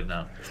talk about it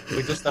now.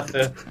 We just have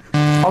to.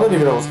 I don't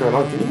even know what's going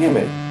on. Can you hear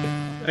me?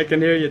 I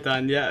can hear you,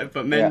 Dan, yeah,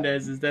 but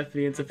Mendes is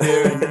definitely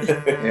interfering.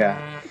 Yeah.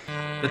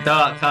 The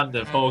dark hand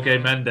of Jorge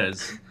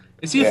Mendes.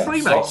 Is he a Stop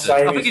Freemason?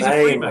 saying I think his he's a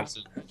name.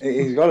 Freemason.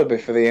 He's got to be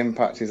for the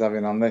impact he's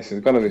having on this.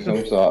 There's got to be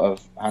some sort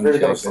of Really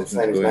handshake got to stop business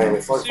saying his going name. on.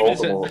 It's like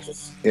Voldemort.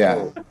 Just,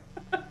 Yeah.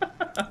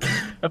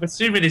 I'm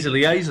assuming he's a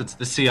liaison to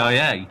the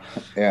CIA.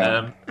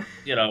 Yeah.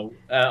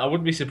 I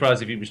wouldn't be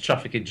surprised if he was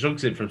trafficking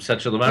drugs in from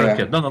Central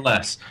America. Yeah.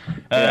 Nonetheless,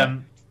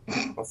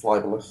 That's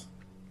libelous.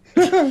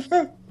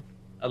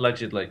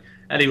 allegedly.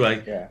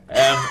 Anyway,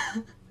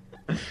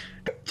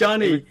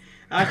 Johnny,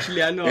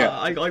 actually, I know Yeah.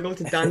 I go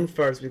to Dan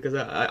first because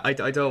I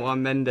don't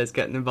want Mendes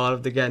getting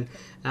involved again.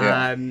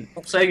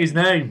 stop saying his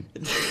name.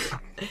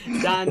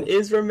 Dan,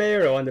 is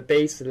Romero on the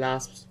basis of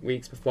last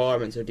week's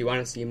performance, or do you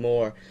want to see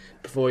more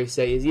before you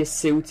say, is he a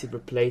suited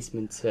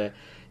replacement to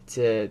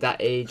that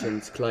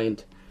agent's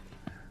client?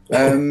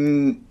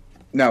 No,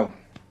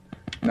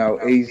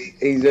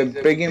 he's a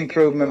big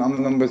improvement on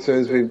the number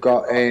twos we've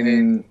got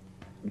in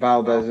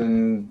Valdez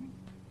and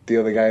the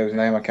other guy whose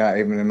name I can't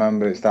even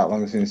remember. It's that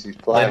long since he's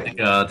played.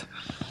 God.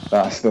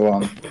 That's the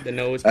one. The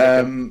nose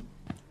picker.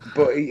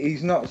 But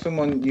he's not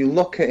someone, you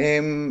look at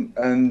him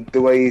and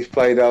the way he's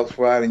played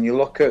elsewhere, and you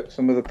look at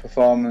some of the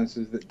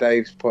performances that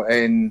Dave's put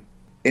in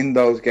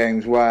those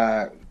games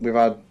where we've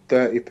had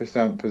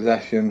 30%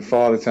 possession,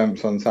 4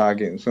 attempts on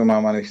target, and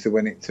somehow managed to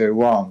win it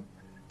 2-1.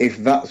 If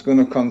that's going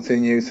to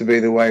continue to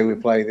be the way we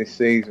play this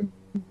season,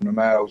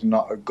 Romero's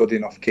not a good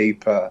enough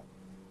keeper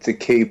to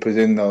keep us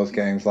in those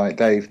games like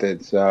Dave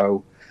did.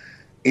 So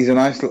he's a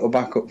nice little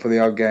backup for the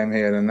odd game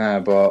here and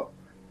there, but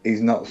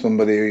he's not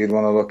somebody who you'd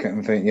want to look at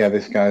and think, yeah,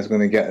 this guy's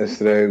going to get us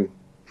through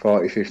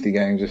 40, 50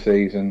 games a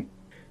season.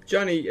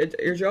 Johnny,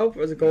 your job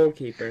as a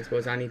goalkeeper, I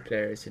suppose any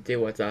player, is to do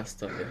what's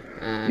asked of you.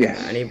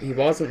 Yes. And he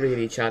wasn't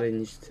really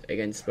challenged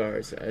against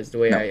Spurs as the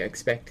way I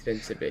expected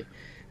him to be.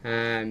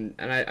 And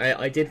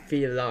I did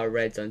feel a lot of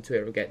Reds on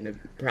Twitter were getting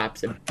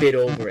perhaps a bit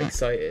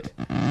overexcited.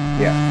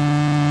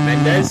 Yeah.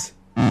 Mendes?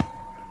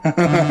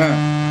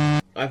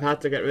 I've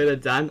had to get rid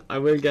of Dan. I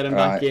will get him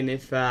back in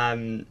if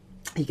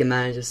he can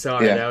manage to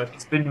sort it out.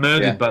 It's been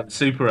murdered by the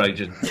super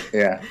agent.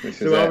 Yeah.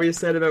 So what were you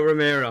said about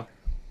Romero?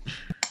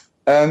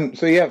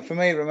 For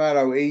me,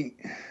 Romero,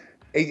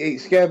 he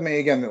scared me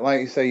again. That,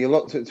 like you say, you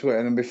looked at Twitter,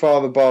 and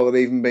before the ball had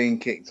even been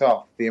kicked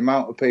off, the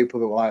amount of people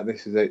that were like,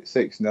 "This is a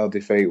 6-0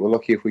 defeat. We're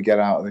lucky if we get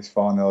out of this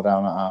 4-0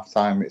 down at half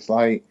time." It's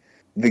like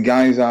the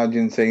guy's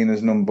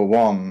Argentina's number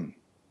one.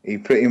 He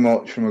pretty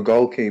much, from a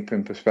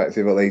goalkeeping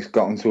perspective at least,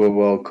 got into a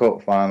World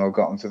Cup final,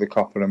 got into the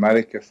Copa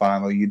America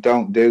final. You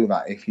don't do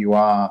that if you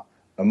are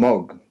a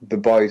mug. The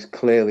boy's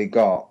clearly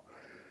got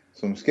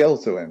some skill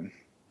to him.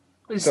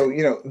 So,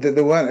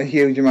 there weren't a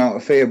huge amount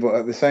of fear, but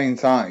at the same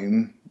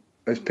time,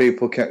 as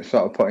people kept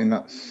sort of putting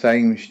that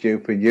same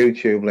stupid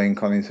YouTube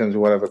link on in terms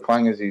of whatever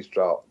clangers he's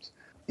dropped,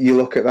 you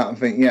look at that and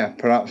think, yeah,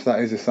 perhaps that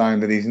is a sign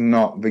that he's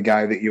not the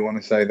guy that you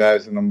want to say,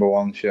 there's the number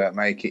one shirt,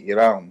 make it your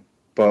own.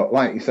 But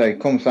like you say,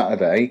 come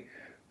Saturday,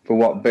 for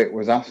what bit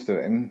was asked of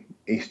him,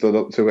 he stood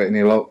up to it and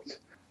he looked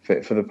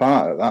fit for the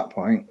part at that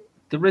point.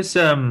 There is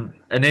an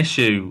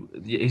issue.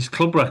 His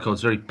club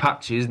record's very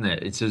patchy, isn't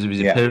it? In terms of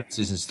his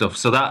appearances and stuff.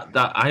 So that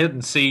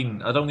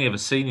I'd only ever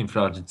seen him for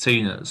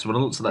Argentina. So when I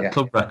looked at that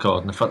club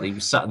record and the fact that he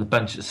was sat on the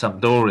bench at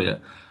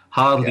Sampdoria,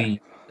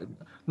 hardly,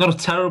 not a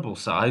terrible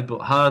side, but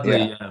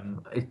hardly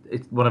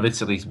one of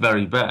Italy's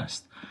very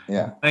best.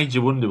 Yeah, it made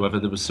you wonder whether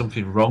there was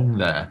something wrong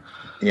there.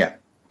 Yeah,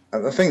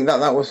 I think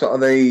that was sort of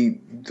the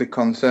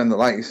concern that,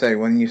 like you say,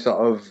 when you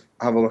sort of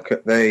have a look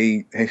at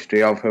the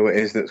history of who it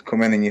is that's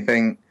come in, and you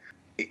think,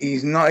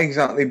 he's not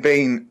exactly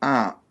been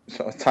at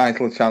sort of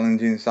title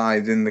challenging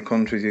sides in the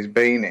countries he's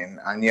been in,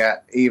 and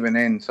yet even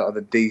in sort of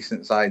the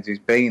decent sides he's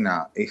been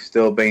at, he's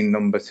still been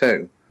number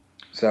 2.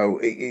 So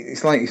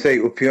it's like you say,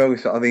 it was purely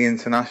sort of the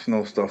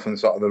international stuff and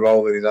sort of the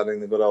role that he's had in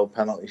the good old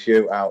penalty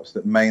shootouts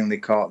that mainly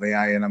caught the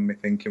eye, and had me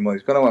thinking, well,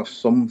 he's got to have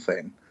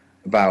something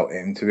about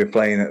him to be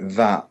playing at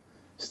that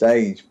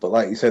stage. But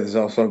like you said, there's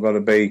also got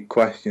to be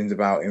questions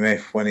about him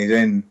if, when he's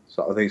in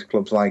sort of these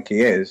clubs like he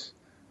is,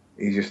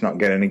 he's just not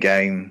getting a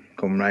game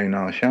come rain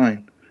or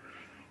shine.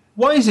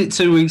 Why is it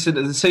 2 weeks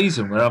into the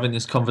season we're having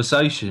this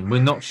conversation?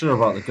 We're not sure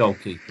about the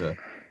goalkeeper.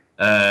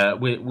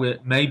 We're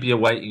maybe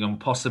awaiting on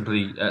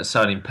possibly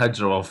signing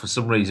Pedro, or for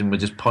some reason we're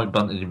just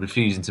point-blankly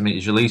refusing to meet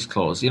his release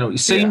clause. You know, it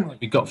seemed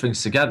like we got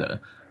things together,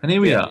 and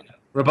here we are.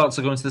 We're about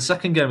to go into the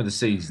second game of the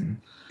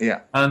season,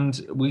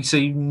 and we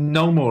see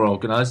no more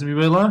organised than we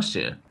were last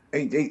year.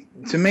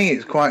 To me,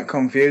 it's quite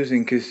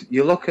confusing, because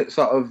you look at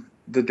sort of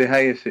the De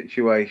Gea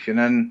situation,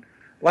 and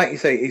like you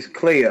say, it's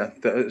clear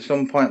that at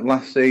some point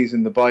last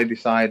season the boy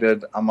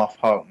decided, I'm off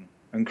home.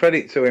 And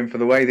credit to him for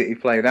the way that he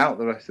played out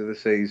the rest of the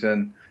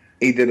season.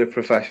 He did a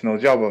professional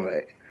job of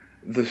it.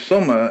 The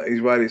summer is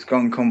where it's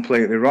gone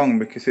completely wrong,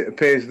 because it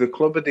appears the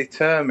club are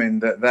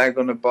determined that they're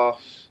going to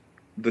boss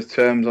the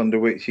terms under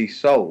which he's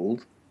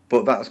sold,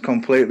 but that's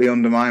completely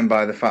undermined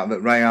by the fact that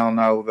Real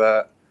know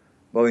that,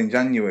 well, in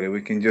January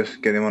we can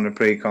just get him on a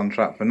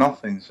pre-contract for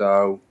nothing,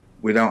 so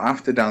we don't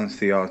have to dance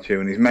to your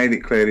tune. He's made it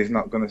clear he's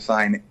not going to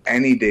sign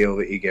any deal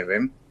that you give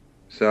him,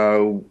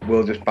 so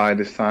we'll just bide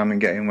his time and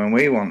get him when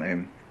we want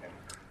him.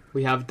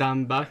 We have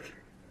Dan back.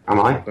 Am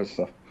I? Good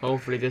stuff.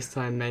 Hopefully this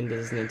time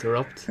Mendes doesn't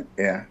interrupt.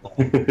 Yeah.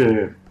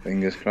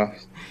 Fingers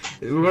crossed.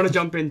 We're going to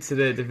jump into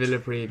the Villa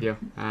preview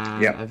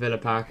at Villa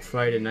Park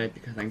Friday night,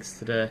 because thanks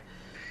to the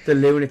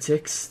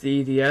Lunatics,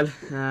 the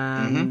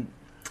EDL.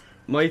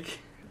 Mike,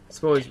 I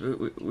suppose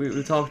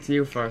we'll talk to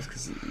you first,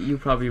 because you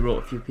probably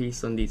wrote a few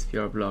pieces on these for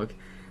your blog.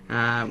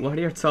 What are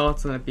your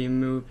thoughts on it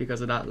being moved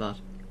because of that lot?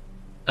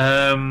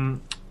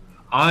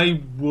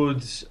 I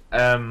would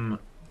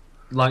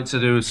like to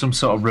do some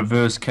sort of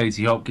reverse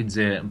Katie Hopkins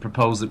here and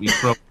propose that we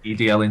throw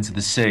EDL into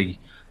the sea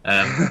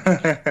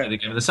at the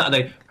game of the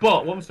Saturday.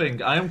 But one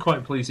thing, I am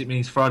quite pleased it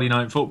means Friday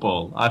night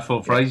football. I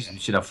thought for ages we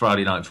should have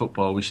Friday night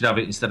football. We should have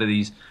it instead of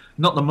these,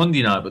 not the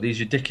Monday night, but these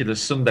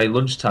ridiculous Sunday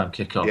lunchtime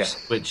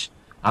kickoffs, which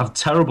have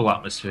terrible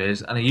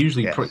atmospheres and are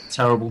usually pretty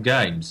terrible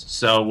games.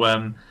 So,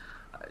 I'm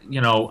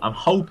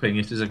hoping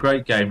if there's a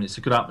great game and it's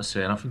a good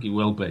atmosphere, and I think it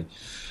will be.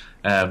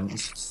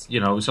 It's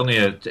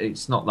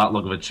not that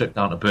long of a trip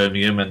down to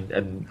Birmingham,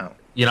 and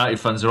United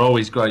fans are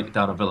always great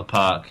down at Villa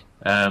Park.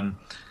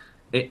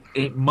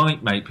 It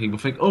might make people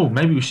think, oh,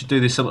 maybe we should do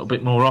this a little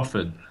bit more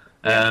often.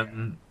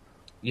 Is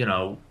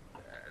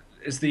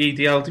the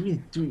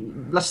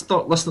EDL?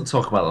 Let's not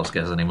talk about those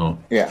guys anymore.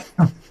 Yeah.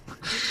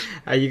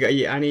 Are you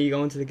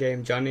going to the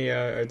game, Johnny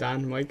or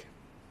Dan, Mike?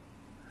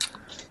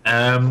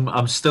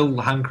 I'm still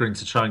hankering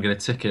to try and get a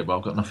ticket, but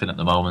I've got nothing at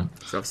the moment.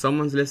 So if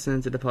someone's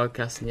listening to the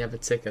podcast and you have a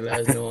ticket,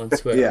 let us know on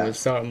Twitter. We'll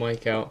sort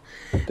Mike out.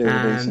 Do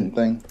a decent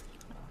thing.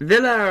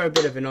 Villa are a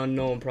bit of an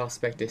unknown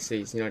prospect this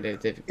season.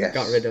 They've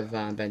got rid of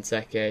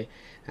Benteke,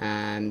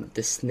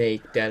 the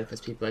Snake Delph,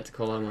 as people like to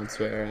call him on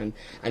Twitter, and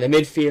the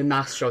midfield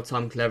maestro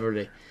Tom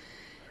Cleverley.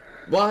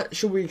 What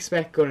should we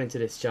expect going into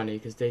this, Johnny?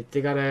 Because they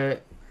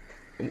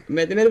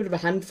made a bit of a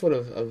handful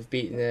of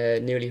beating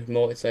the newly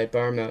promoted side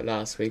Bournemouth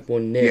last week,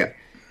 1-0.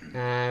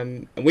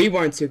 And we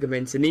weren't too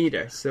convincing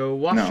either. So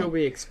what should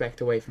we expect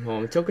away from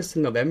home? It took us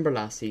till November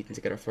last season to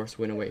get our first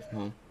win away from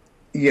home.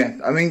 Yeah,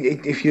 I mean,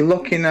 if you're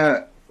looking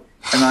at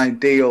an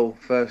ideal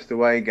first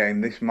away game,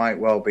 this might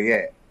well be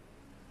it.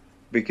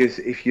 Because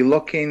if you're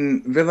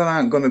looking, Villa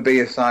aren't going to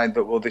be a side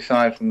that will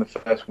decide from the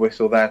first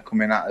whistle they're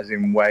coming at us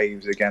in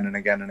waves again and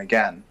again and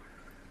again.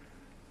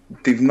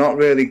 They've not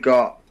really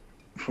got,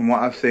 from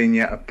what I've seen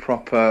yet, a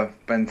proper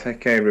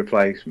Benteke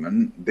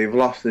replacement. They've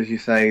lost, as you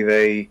say,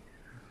 the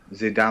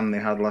Zidane they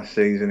had last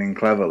season in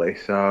Cleverley,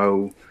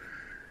 so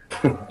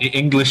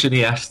English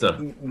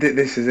Iniesta.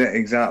 This is it,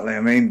 exactly. I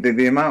mean,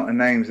 the amount of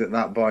names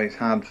that boy's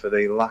had for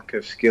the lack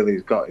of skill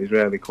he's got is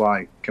really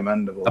quite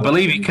commendable. I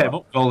believe he came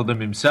up with all of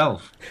them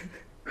himself.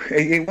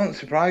 It won't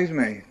surprise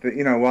me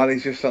that, while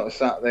he's just sort of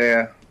sat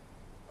there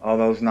all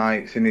those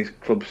nights in his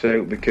club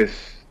suit because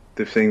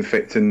they've seen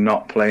fit to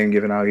not play and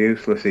given how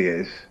useless he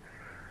is,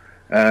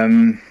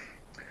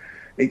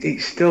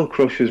 It still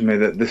crushes me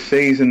that the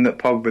season that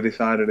Pogba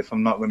decided if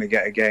I'm not going to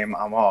get a game,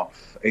 I'm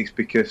off. It's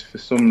because for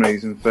some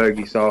reason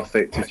Fergie saw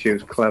fit to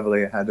choose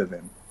Cleverly ahead of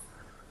him.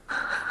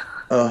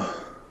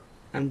 Oh.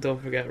 And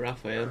don't forget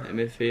Raphael in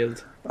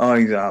midfield. Oh,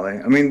 exactly.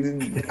 I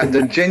mean,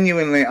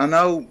 genuinely, I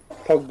know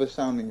Pogba's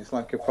sounding just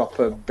like a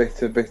proper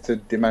bitter,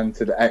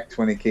 demented ex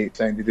when he keeps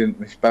saying he didn't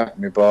respect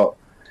me, but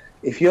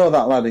if you're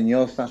that lad and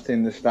you're sat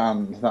in the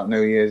stands that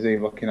New Year's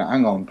Eve looking at,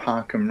 hang on,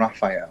 Park and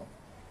Raphael,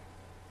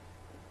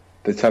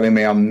 they're telling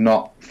me I'm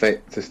not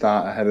fit to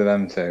start ahead of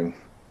them two.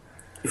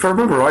 If I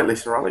remember rightly,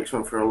 Sir Alex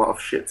went through a lot of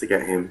shit to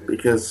get him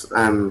because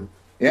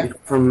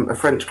from a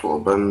French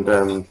club and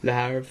Le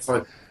Havre.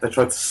 So they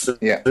tried to sue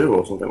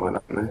or something like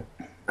that, didn't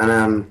they?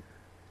 And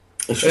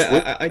it's just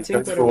I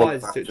think what it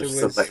was,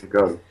 to let him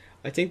go.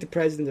 I think the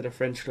president of the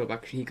French club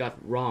actually he got it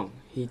wrong.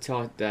 He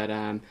thought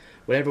that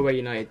whatever way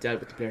United dealt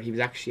with the player, he was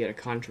actually at a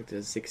contract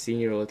as a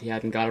 16-year-old. He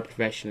hadn't got a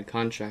professional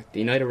contract.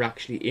 United were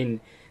actually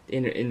in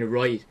the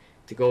right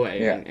to go out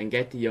and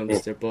get the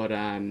youngster, but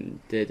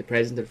the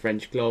president of the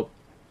French club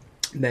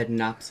made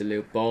an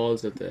absolute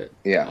balls of the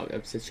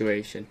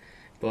situation.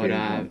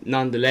 But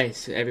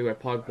nonetheless, everywhere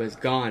Pogba's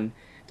gone,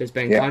 there's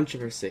been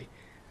controversy.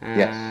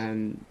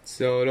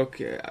 So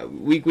look,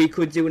 we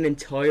could do an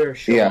entire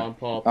show on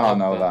Paul Pogba. I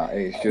know that.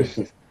 It's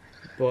just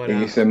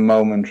it's a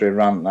momentary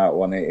rant, that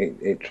one.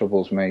 It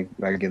troubles me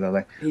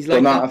regularly. He's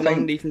like that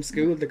blondie from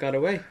school that got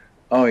away.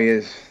 Oh, he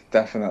is.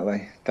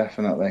 Definitely.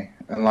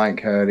 And like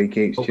her, he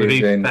keeps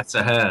choosing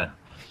better hair.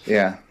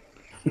 Yeah.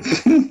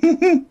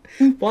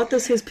 What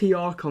does his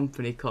PR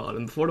company call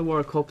him? Before the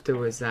World Cup there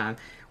was it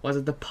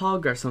the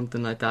Pog or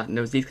something like that, and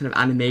there was these kind of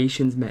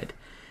animations made,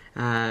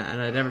 and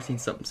I'd never seen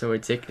something so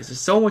ridiculous. There's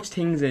so much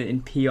things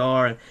in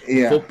PR and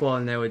football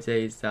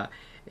nowadays that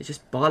it's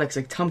just bollocks.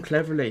 Like Tom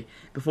Cleverley,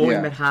 before he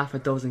made half a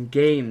dozen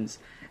games,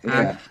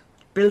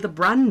 built a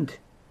brand,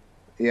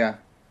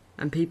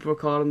 and people were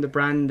calling him the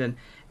brand, and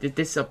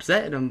this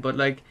upset him, but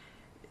like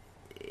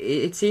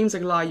it seems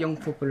like a lot of young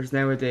footballers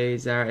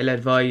nowadays are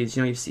ill-advised.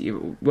 You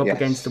know, we're up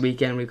against the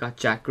weekend, we've got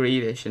Jack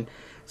Grealish and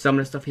some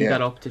of the stuff he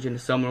got up to during the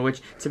summer,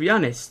 which, to be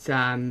honest,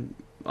 I'm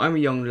a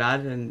young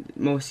lad, and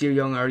most of you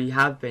young already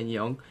have been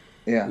young.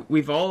 Yeah.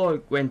 We've all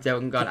went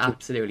out and got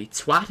absolutely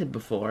twatted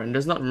before, and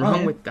there's nothing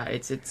wrong with that.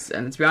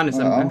 And to be honest,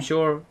 I'm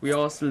sure we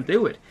all still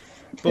do it.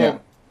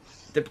 But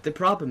the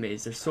problem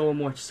is there's so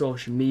much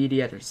social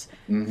media, there's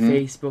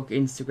Facebook,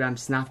 Instagram,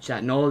 Snapchat,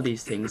 and all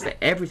these things that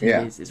everything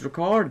is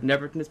recorded and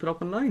everything is put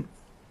up online.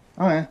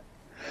 Oh yeah.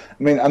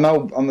 I mean, I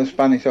know on the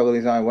Spanish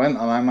holidays I went,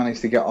 and I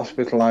managed to get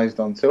hospitalised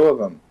on 2 of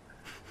them.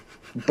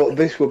 But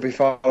this was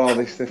before all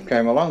this stuff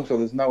came along, so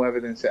there's no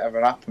evidence it ever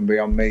happened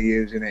beyond me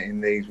using it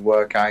in these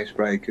work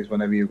icebreakers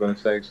whenever you're going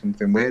to say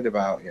something weird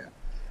about you.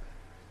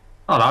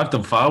 Oh, I've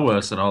done far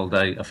worse than all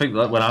day. I think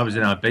that when I was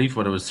in Ibiza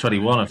when I was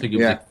 21, I think it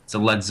was a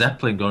Led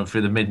Zeppelin going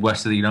through the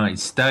Midwest of the United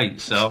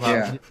States. So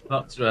Jack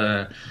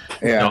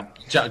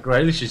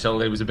Grealish's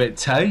holiday was a bit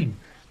tame.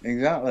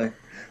 Exactly.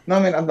 No, I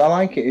mean, I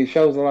like it. It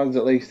shows the lads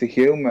at least a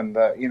human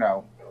that, you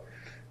know,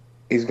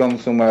 he's gone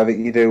somewhere that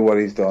you do what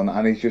he's done,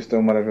 and he's just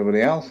done what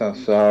everybody else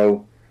has.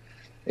 So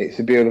it's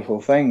a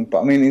beautiful thing.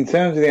 But I mean, in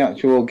terms of the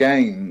actual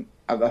game,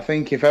 I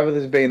think if ever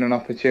there's been an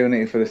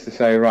opportunity for us to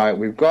say, right,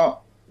 we've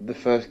got the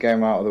first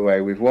game out of the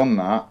way, we've won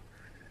that,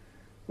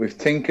 we've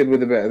tinkered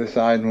with a bit of the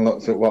side and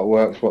looked at what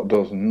works, what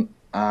doesn't,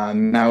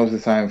 and now's the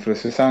time for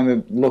us to kind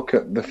of look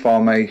at the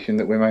formation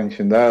that we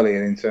mentioned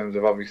earlier, in terms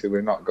of, obviously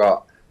we've not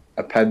got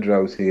a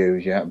Pedro to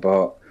use yet,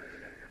 but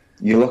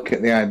you look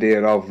at the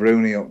idea of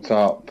Rooney up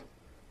top,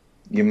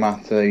 your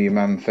Mata, your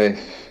Memphis,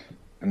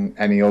 and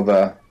any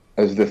other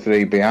as the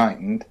 3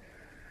 behind.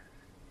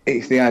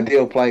 It's the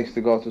ideal place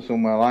to go to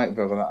somewhere like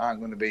Villa that aren't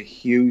going to be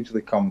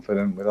hugely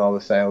confident with all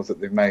the sales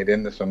that they've made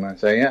in the summer and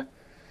say, yeah,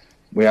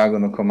 we are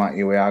going to come at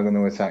you, we are going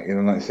to attack you,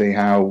 and let's see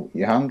how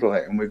you handle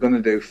it. And we're going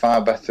to do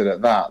far better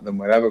at that than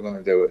we're ever going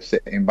to do at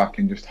sitting back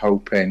and just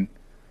hoping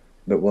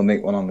that we'll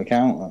nick one on the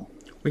counter.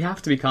 We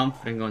have to be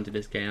confident going to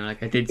this game.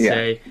 Like I did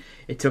say,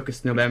 it took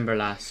us November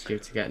last year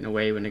to get an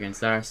away win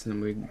against Arsenal,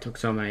 and we took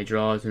so many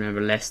draws.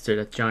 Remember Leicester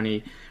that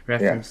Johnny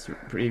referenced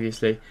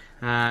previously.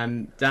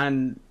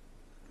 Dan,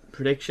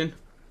 prediction?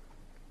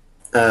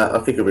 I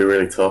think it'll be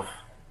really tough.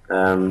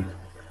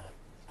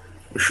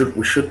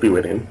 We should be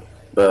winning,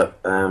 but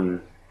I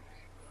don't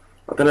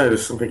know.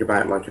 There's something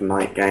about like a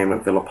night game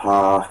at Villa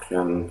Park,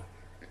 and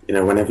you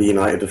know, whenever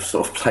United have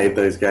sort of played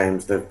those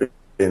games, they've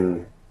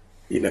been,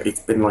 you know, it's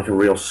been like a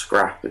real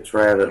scrap. It's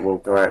rare that we'll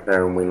go out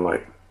there and win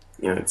like,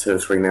 you know, 2 or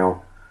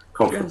 3-0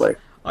 comfortably.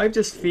 I'm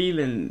just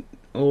feeling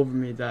over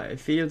me that it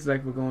feels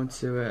like we're going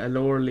to a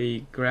lower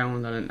league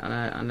ground on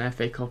an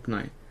FA Cup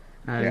night,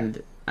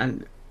 and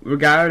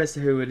regardless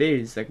of who it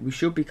is, like we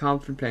should be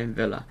confident playing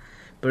Villa.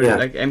 But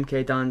like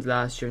MK Dons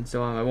last year and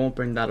so on, I won't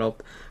bring that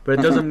up. But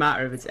it doesn't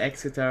matter if it's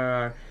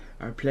Exeter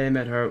or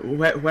Plymouth or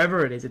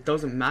whoever it is. It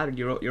doesn't matter.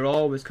 You're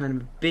always kind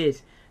of a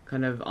bit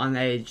kind of on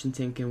edge and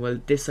thinking, well,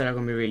 this side are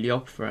going to be really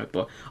up for it.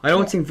 But I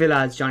don't think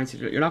Villa, as Johnny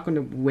said, you're not going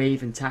to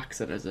wave and tax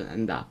it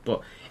and that.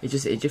 But it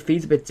just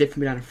feels a bit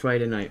different on a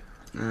Friday night.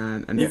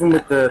 Even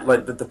with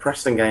the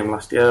Preston game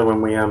last year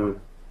when we were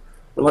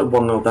like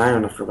 1-0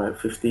 down after about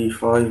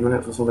 55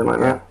 minutes or something like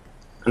that,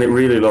 and it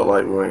really looked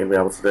like we weren't going to be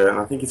able to do it. And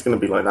I think it's going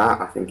to be like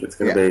that. I think it's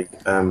going to be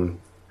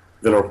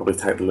Villa will probably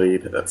take the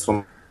lead at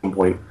some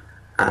point,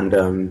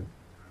 and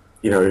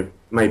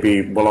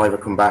maybe we'll either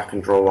come back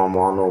and draw 1-1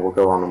 or we'll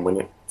go on and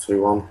win it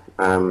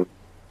 2-1.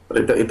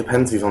 But it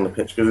depends who's on the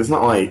pitch, because it's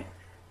not like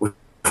we've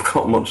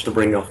got much to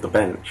bring off the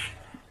bench.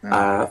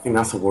 I think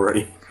that's a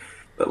worry.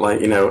 But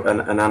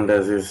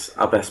Hernandez is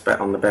our best bet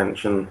on the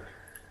bench, and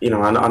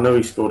I know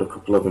he scored a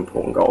couple of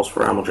important goals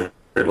for Real Madrid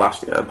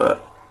last year,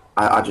 but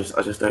I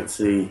just don't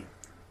see.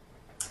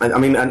 I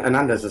mean,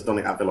 Hernandez has done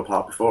it at Villa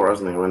Park before,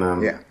 hasn't he? When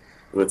we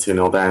were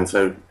 2-0 down,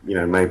 so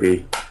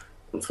maybe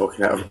I'm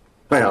talking out of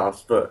my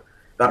arse, but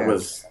that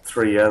was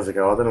 3 years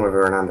ago. I don't know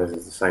whether Hernandez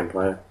is the same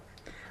player.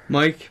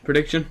 Mike,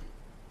 prediction?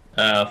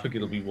 I think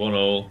it'll be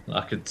 1-1.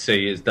 I could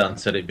see, as Dan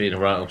said, it being a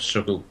right-up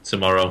struggle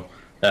tomorrow.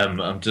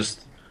 I'm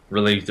just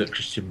relieved that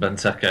Christian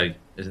Benteke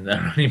isn't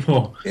there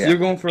anymore. So you're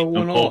going for a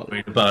 1-1? I'm not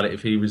worried about it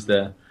if he was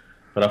there,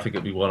 but I think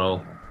it'll be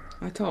 1-1.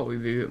 I thought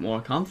we'd be a bit more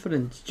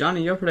confident.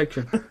 Johnny, your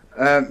prediction?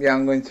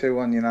 I'm going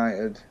 2-1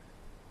 United.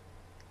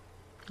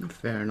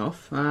 Fair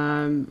enough.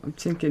 I'm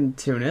thinking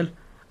 2-0.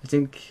 I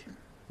think,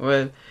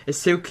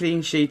 it's 2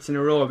 clean sheets in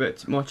a row, a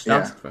bit much to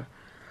ask for.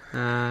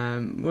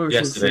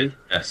 Yesterday,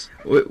 yes.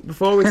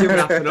 Before we do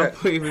wrap it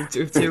up, we've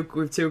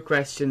two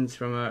questions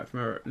from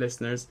our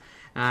listeners.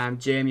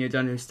 Jamie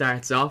O'Donoghue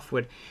starts off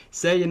with: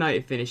 say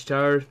United finish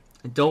third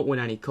and don't win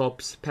any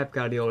cups, Pep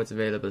Guardiola's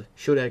available.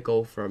 Should I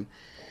go for him?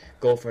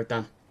 Go for it,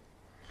 Dan.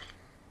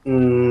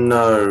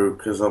 No,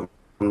 because I'm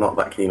not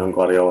that keen on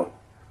Guardiola.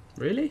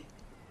 Really?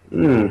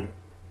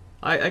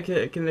 I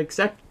can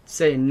accept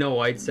saying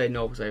no. I'd say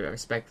no because I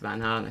respect Van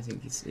Gaal. I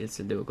think he'll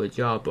still do a good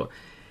job, but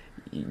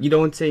you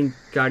don't think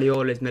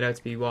Guardiola is made out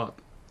to be what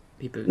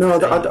people? No, I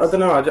don't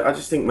know. I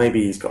just think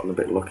maybe he's gotten a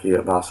bit lucky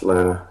at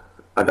Barcelona.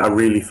 I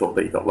really thought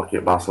that he got lucky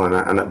at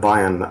Barcelona, and at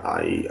Bayern,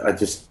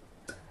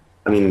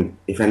 I mean,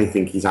 if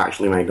anything, he's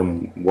actually made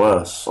them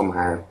worse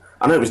somehow.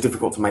 I know it was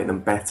difficult to make them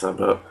better,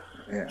 but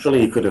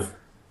surely he could have,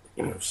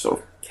 sort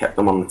of kept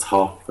them on the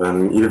top,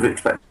 and you'd have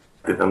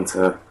expected them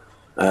to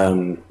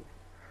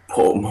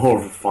put up more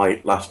of a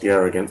fight last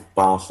year against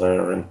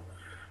Barca, and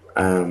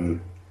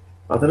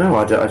I don't know.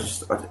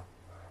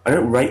 I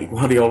don't rate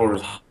Guardiola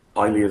as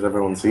highly as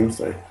everyone seems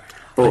to,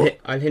 but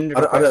I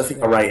don't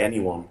think I rate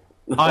anyone.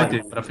 I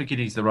do, but I think he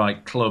needs the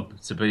right club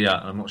to be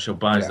at. I'm not sure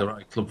Bayern's the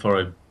right club for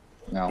him.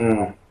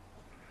 No.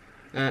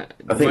 I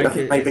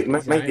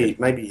think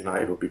maybe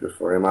United would be good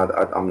for him.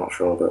 I'm not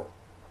sure, but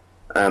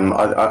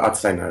I'd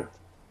say no.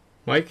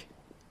 Mike?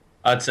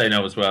 I'd say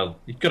no as well.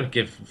 You've got to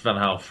give Van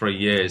Gaal 3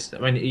 years. I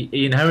mean,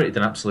 he inherited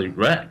an absolute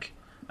wreck.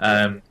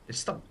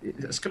 It's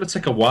going to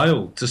take a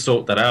while to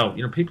sort that out.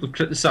 People have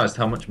criticised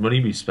how much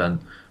money we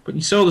spent, but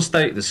you saw the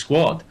state of the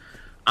squad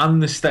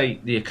and the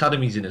state the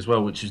academy's in as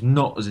well, which is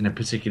not as in a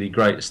particularly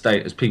great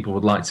state as people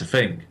would like to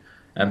think.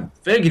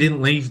 Fergie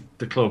didn't leave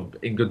the club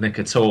in good nick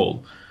at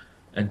all,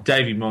 and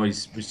Davy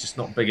Moyes was just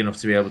not big enough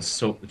to be able to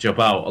sort the job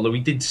out, although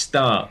he did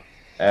start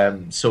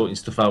sorting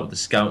stuff out with the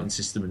scouting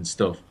system and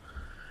stuff,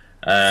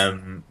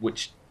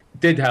 which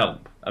did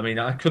help. I mean,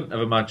 I couldn't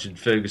have imagined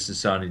Ferguson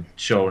signing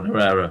Shaw and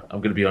Herrera. I'm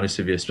going to be honest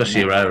with you,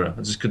 especially Herrera.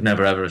 I just could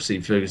never ever have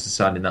seen Ferguson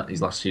signing that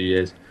these last few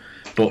years.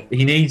 But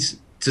he needs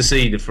to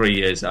see the 3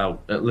 years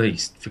out at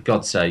least. For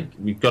God's sake,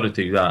 we've got to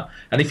do that.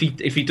 And if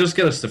he does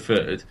get us to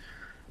third,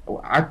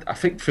 I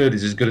think third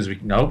is as good as we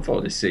can hope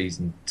for this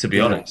season. To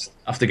be honest,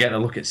 after getting a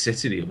look at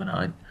City the other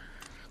night.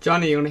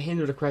 Johnny, I'm going to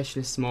hinder the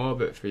question a small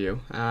bit for you.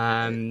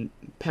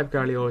 Pep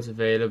Guardiola is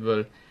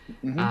available,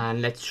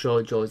 and let's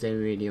throw Jose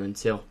Mourinho in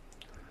two.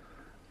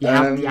 You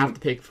have to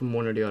pick from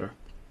one or the other.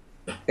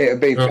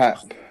 It'd be Pep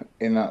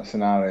in that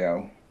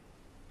scenario.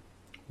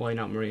 Why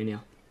not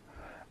Mourinho?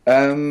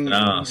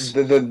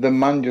 The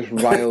man just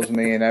riles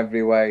me in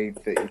every way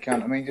that you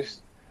can. I mean,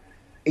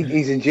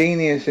 he's a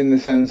genius in the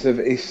sense of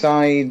his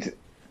side.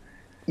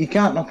 You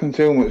can't knock him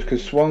too much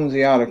because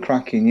Swansea are a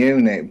cracking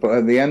unit. But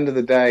at the end of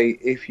the day,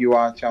 if you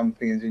are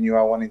champions and you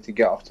are wanting to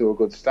get off to a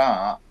good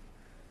start,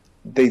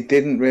 they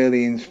didn't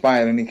really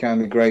inspire any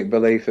kind of great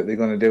belief that they're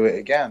going to do it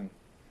again.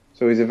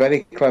 So he's a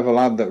very clever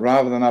lad that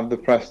rather than have the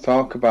press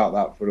talk about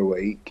that for a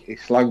week, he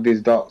slagged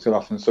his doctor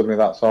off and suddenly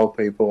that's all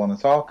people want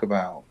to talk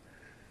about.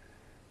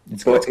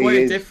 It's quite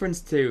a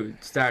difference to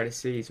start the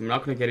season. We're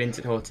not going to get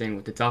into the whole thing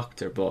with the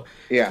doctor, but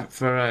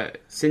for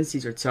since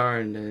he's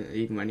returned,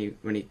 even when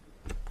he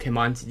came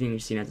on to the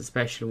English scene as a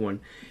special one,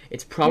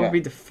 it's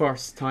probably the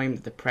first time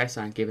that the press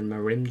aren't giving him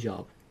a rim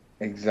job.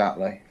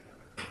 Exactly.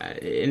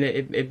 And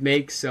it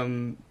makes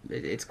some.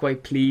 It's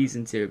quite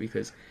pleasing too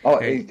because.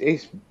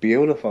 It's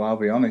beautiful. I'll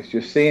be honest.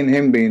 Just seeing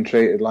him being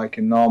treated like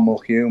a normal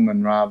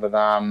human rather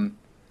than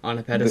on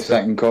a pedestal.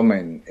 The second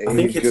coming. I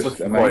think it's just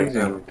looking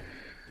amazing.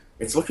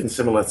 It's looking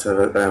similar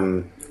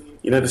to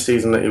the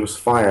season that he was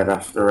fired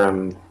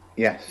after.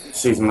 Yes.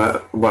 Season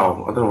that.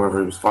 Well, I don't know whether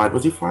he was fired.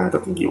 Was he fired? I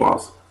think he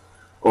was,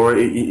 or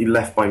he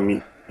left by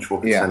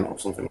mutual consent or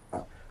something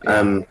like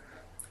that.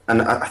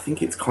 And I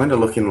think it's kind of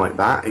looking like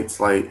that. It's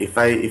like if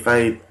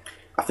they,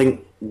 I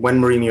think when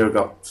Mourinho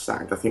got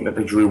sacked, I think that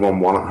they drew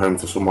 1-1 at home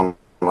to someone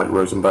like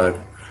Rosenborg,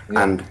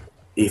 and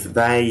if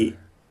they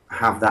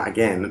have that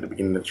again at the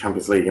beginning of the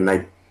Champions League, and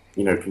they,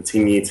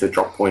 continue to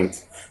drop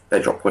points,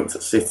 they drop points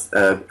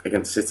at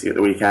against City at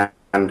the weekend,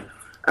 and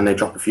they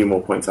drop a few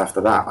more points after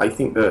that, I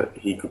think that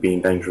he could be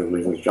in danger of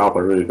losing his job.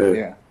 I really do.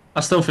 Yeah, I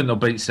still think they'll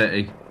beat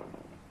City,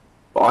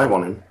 but I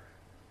want him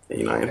at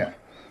United. Yeah.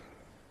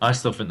 I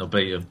still think they'll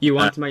beat him. You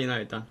want him at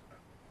United, Dan?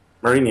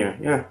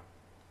 Mourinho, yeah.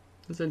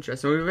 That's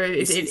interesting.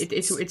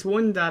 It's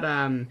one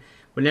that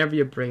whenever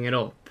you bring it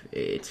up,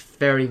 it's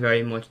very,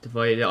 very much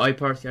divided. I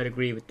personally, I'd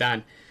agree with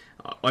Dan.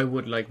 I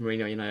would like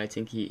Mourinho United. I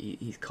think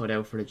he's cut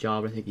out for the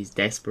job. I think he's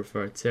desperate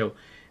for it too.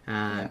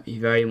 He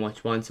very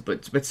much wants it.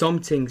 But some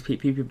things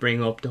people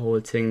bring up, the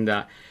whole thing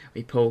that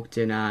we poked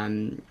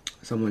in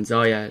someone's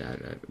eye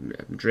at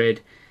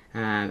Madrid,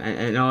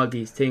 and all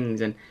these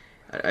things. And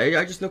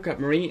I just look at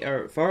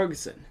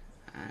Ferguson.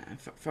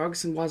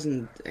 Ferguson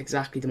wasn't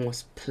exactly the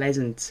most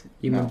pleasant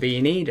human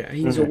being either.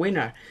 He's a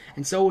winner,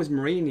 and so was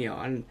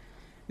Mourinho. And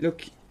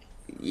look,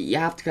 you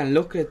have to kind of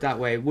look at it that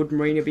way. Would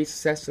Mourinho be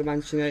successful at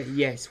Manchester United?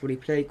 Yes. Would he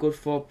play good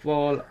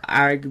football?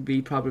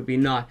 Arguably, probably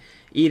not.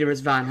 Either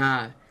is Van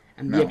Gaal,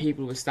 and yet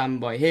people will stand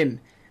by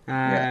him.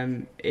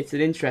 It's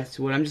an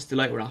interesting one. I'm just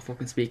delighted we're not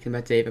fucking speaking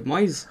about David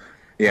Moyes.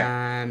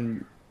 Yeah.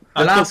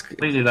 I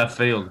completely left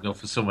field,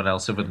 for someone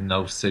else other than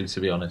those two, to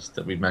be honest,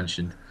 that we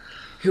mentioned.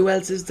 Who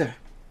else is there?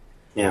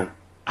 Yeah.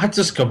 I'd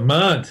just go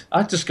mad.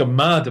 A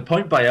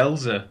point by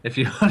Elza. If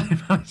you want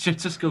him, I should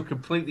just go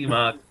completely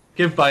mad.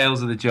 Give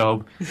Bielsa the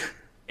job.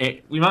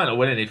 We might not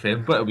win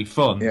anything, but it'll be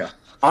fun. Yeah.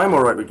 I'm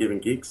alright with giving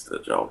Giggs the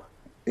job.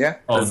 Yeah.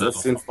 As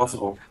soon as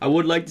possible. I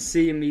would like to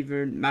see him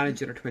either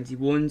manage under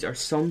 21s or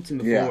something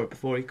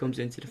before he comes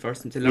into the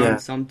first team to learn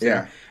something.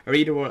 Yeah. Or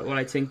either what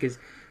I think is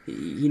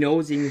he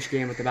knows the English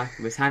game at the back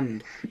of his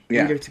hand.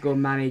 Either to go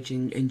manage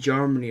in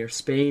Germany or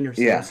Spain or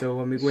something. Yeah. So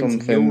when we go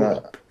into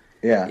Europe.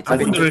 I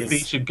wonder if he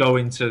should go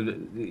into,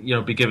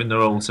 be given the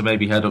role to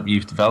maybe head up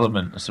youth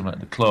development or something at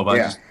the club. I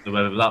just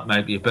whether that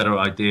might be a better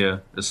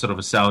idea as sort of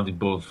a sounding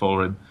board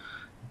for him.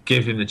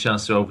 Give him the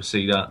chance to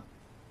oversee that.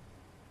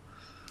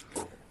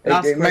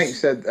 It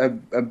makes a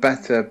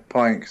better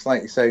point, because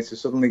like you say, to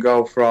suddenly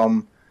go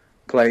from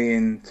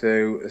playing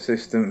to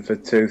assistant for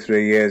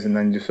 2-3 years and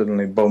then just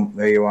suddenly bump,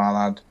 there you are,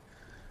 lad,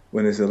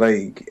 winners the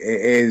league.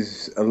 It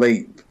is a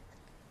leap,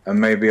 and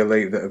maybe a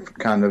leap that have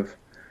kind of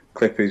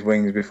clip his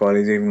wings before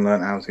he's even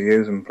learnt how to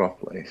use them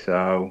properly.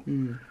 So,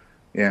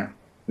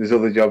 there's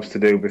other jobs to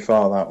do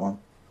before that one.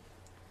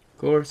 Of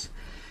course.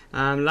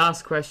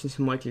 Last question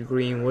from Michael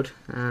Greenwood.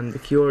 The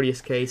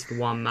curious case for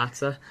Juan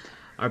Mata,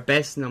 our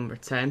best number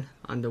 10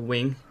 on the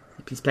wing.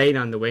 He's played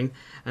on the wing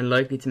and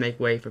likely to make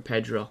way for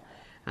Pedro.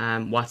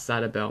 What's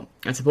that about?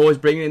 I suppose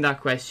bringing in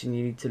that question,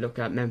 you need to look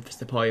at Memphis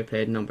Depay, who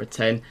played number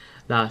 10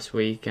 last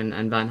week, and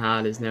Van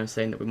Gaal is now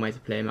saying that we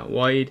might play him out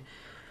wide.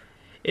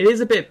 It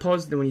is a bit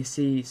puzzling when you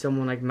see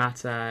someone like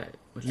Mata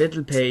with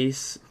little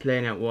pace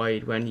playing out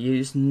wide, when you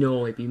just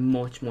know he'd be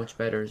much, much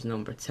better as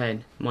number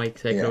 10. Mike,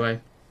 take it away.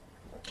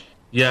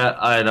 Yeah,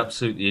 I'd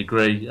absolutely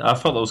agree. I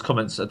thought those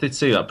comments, I did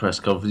see that press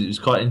conference, it was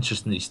quite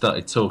interesting he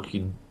started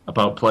talking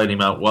about playing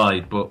him out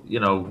wide, but,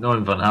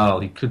 knowing Van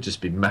Gaal, he could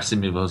just be messing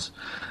with us.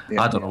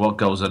 I don't know what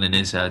goes on in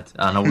his head,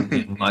 and I wouldn't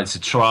even like to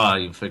try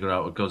and figure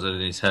out what goes on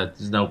in his head.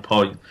 There's no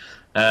point.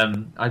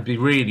 I'd be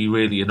really,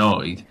 really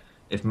annoyed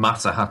if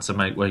Mata had to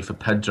make way for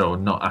Pedro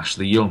and not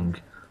Ashley Young.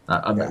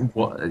 I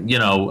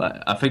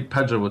think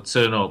Pedro would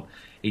turn up.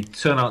 He'd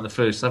turn out in the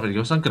first 11. He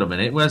goes, "Hang on a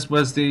minute, where's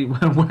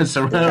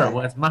Herrera?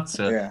 Where's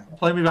Mata?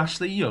 Playing with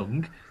Ashley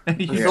Young? Are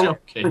you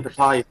joking?"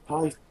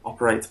 Depay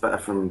operates better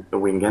from the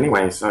wing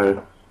anyway,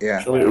 so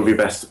surely it would be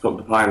best to put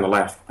Depay on the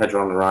left,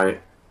 Pedro on the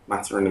right,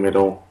 Mata in the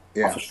middle,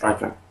 off a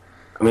striker.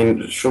 I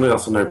mean, surely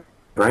that's a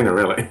no-brainer,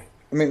 really.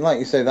 I mean, like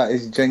you say, that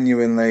is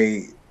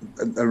genuinely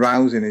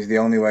arousing is the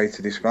only way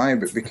to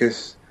describe it,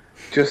 because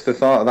just the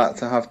thought of that,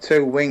 to have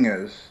two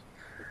wingers.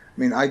 I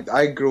mean,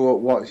 I grew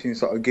up watching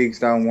sort of Giggs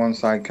down one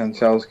side,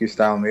 Kanchelskis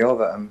down the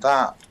other, and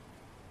that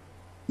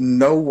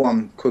no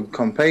one could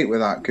compete with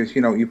that, because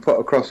you put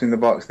a cross in the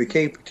box, the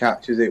keeper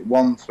catches it,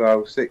 one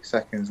throw, 6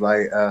 seconds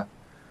later,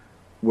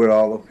 we're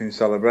all up in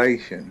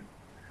celebration.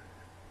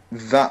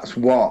 That's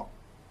what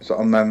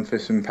sort of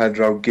Memphis and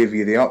Pedro give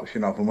you the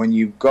option of, and when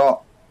you've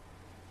got,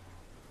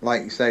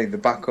 like you say, the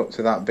backup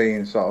to that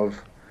being sort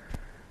of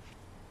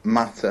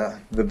Mata,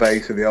 the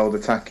base of the old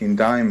attacking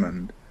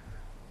diamond,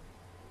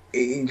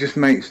 it just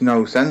makes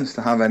no sense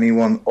to have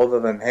anyone other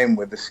than him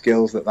with the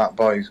skills that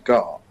boy's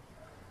got.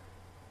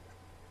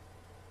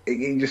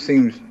 It just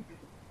seems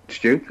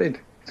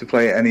stupid to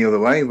play it any other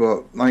way,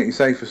 but like you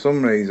say, for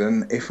some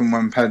reason, if and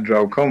when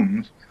Pedro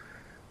comes,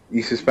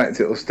 you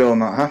suspect it'll still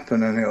not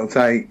happen, and it'll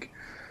take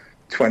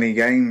 20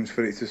 games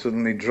for it to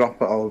suddenly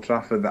drop at Old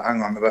Trafford that,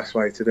 hang on, the best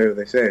way to do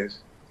this is...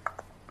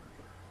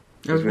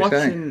 I was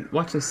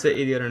watching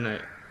City the other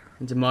night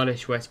and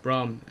demolish West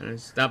Brom, and it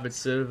was David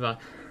Silva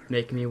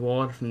making me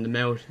water from the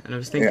mouth, and I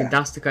was thinking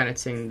that's the kind of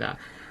thing that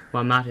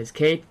what Matt is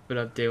capable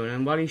of doing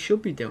and what he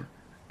should be doing.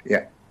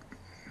 Yeah.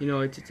 You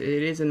know, it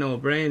is a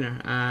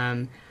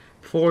no-brainer.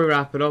 Before we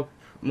wrap it up,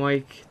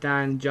 Mike,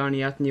 Dan,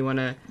 Johnny, Ethan, you want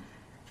to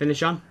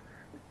finish on?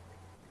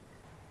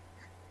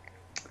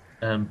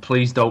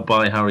 Please don't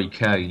buy Harry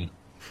Kane.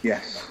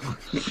 Yes.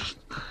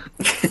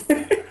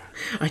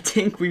 I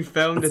think we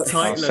found the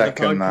title of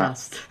the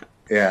podcast.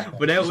 Yeah.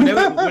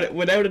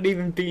 without it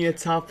even being a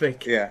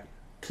topic. Yeah.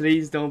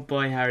 Please don't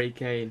buy Harry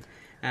Kane.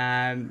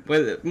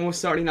 Well,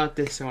 most certainly not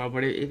this summer,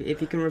 but if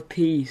he can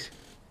repeat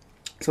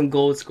some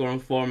goal scoring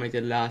form like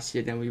did last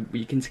year, then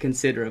we can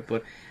consider it,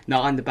 but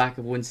not on the back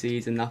of one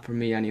season, not for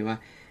me anyway.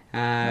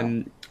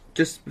 No.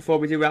 Just before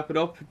we do wrap it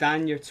up,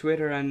 Dan, your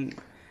Twitter and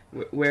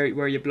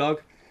where you blog?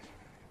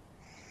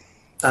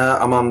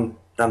 I'm on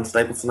Dan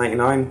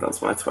Stapleton89,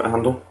 that's my Twitter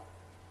handle.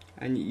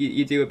 And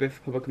you do a bit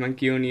for Public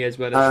Mancunia as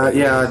well?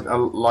 Yeah, I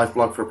live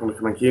blog for Public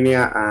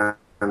Mancunia,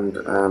 and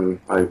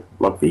I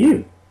blog for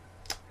you.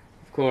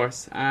 Of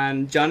course.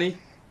 And Johnny,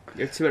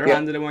 your Twitter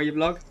handle and where you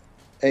blog?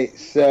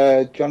 It's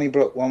Johnny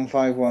Brook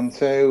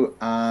 1512,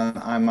 and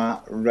I'm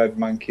at Red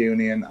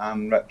Mancunian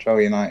and Retro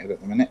United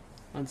at the minute.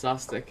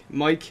 Fantastic.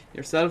 Mike,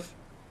 yourself?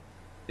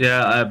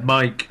 Yeah,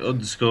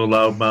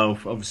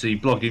 Mike_Loudmouth, obviously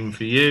blogging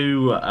for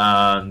you,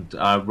 and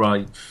I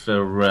write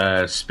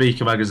for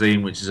Speaker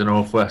Magazine, which is a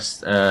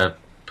Northwest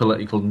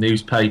political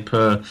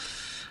newspaper,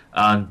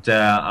 and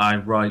I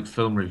write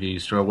film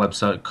reviews for a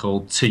website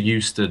called To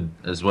Euston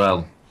as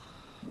well.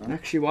 I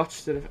actually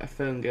watched a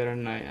film the other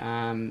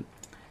night.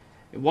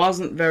 It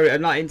wasn't very.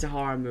 I'm not into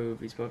horror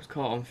movies, but it was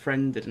called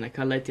Unfriended, and I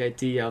kind of liked the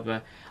idea of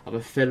a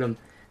film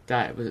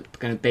that was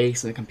kind of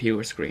based on a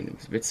computer screen. It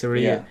was a bit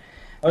surreal. Yeah.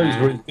 Oh, it was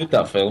really good,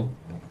 that film.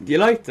 You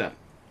liked it?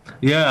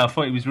 Yeah, I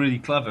thought it was really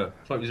clever.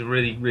 I thought it was a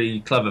really, really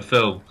clever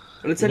film.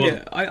 Well, I tell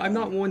you, I'm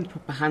not one to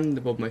put my hand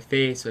above my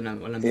face when I'm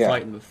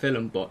fighting with a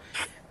film, but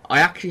I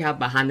actually had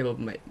my hand above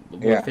my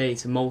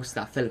face in most of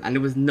that film, and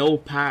there was no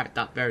part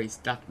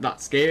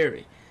that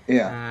scary.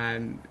 Yeah.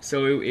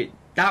 So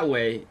that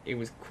way, it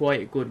was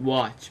quite a good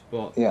watch,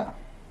 but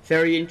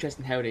very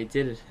interesting how they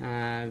did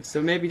it.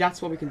 So maybe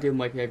that's what we can do,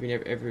 Mike,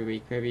 every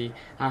week. Maybe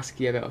ask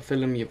you about a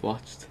film you've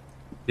watched.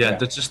 Yeah,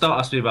 just don't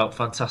ask me about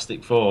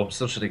Fantastic Four. I'm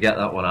still trying to get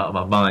that one out of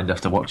my mind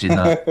after watching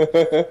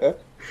that.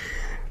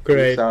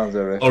 Great.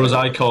 Or as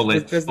I call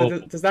it...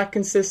 Does that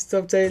consist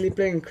of Daily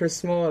Bling, Chris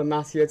Small, and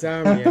Matthew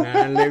Darmian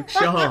and Luke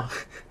Shaw?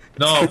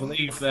 No, I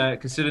believe,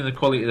 considering the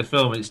quality of the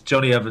film, it's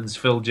Johnny Evans,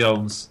 Phil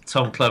Jones,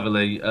 Tom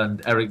Cleverley,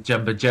 and Eric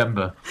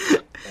Jemba.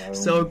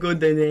 So good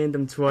they named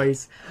them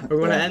twice. We're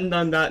going to end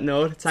on that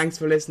note. Thanks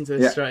for listening to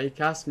the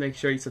Strettycast. Make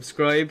sure you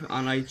subscribe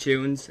on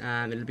iTunes,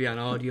 and it'll be on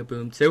Audio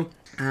Boom too.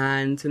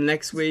 And till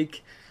next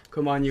week,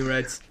 come on, you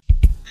Reds.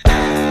 More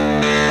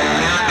than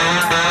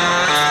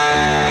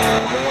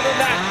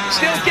that.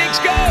 Still Giggs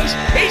goes.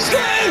 He's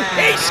through.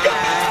 He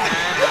scored.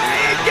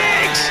 Ryan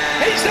Giggs.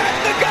 Is that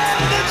the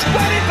goal that's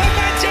winning for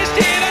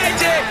Manchester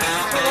United?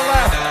 To the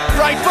left.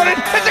 Right footed.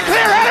 It's a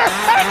clear header.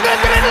 And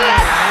it's into the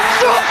net.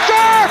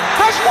 Solskjaer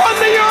has won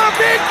the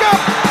European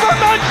Cup for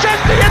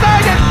Manchester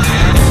United.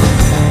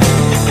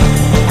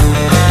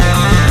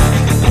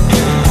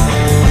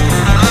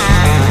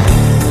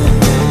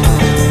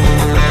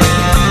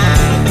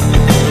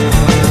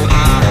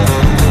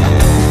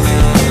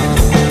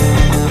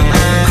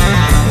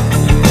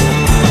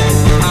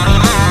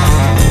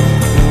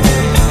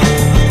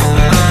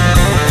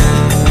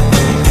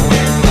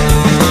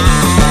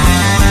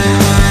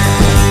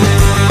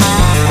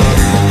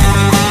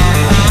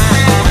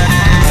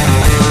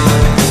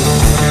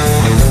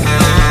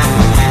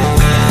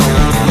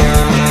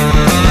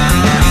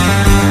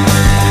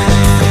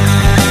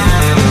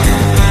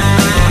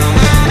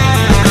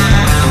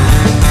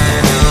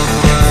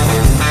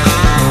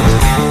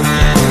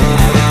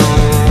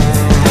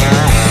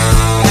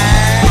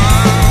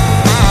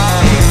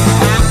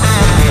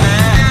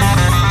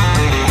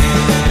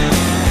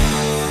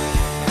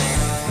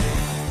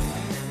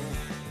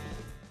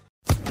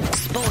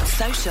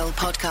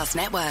 Podcast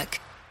Network.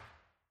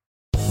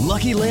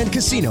 Lucky Land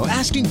Casino,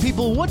 asking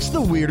people, what's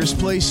the weirdest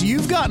place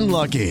you've gotten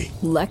lucky?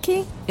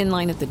 Lucky? In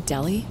line at the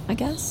deli, I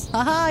guess?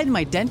 Aha, in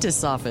my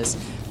dentist's office.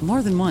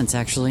 More than once,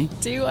 actually.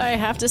 Do I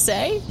have to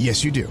say?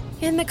 Yes, you do.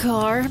 In the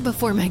car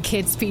before my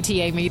kids'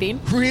 PTA meeting.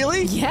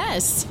 Really?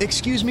 Yes.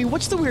 Excuse me,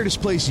 what's the weirdest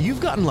place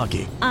you've gotten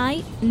lucky?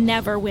 I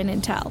never win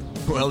and tell.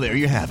 Well, there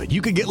you have it.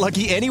 You can get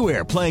lucky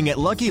anywhere, playing at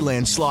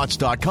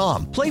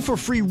LuckyLandSlots.com. Play for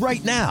free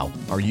right now.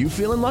 Are you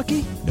feeling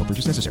lucky? No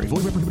purchase necessary.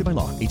 Void where prohibited by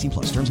law. 18+.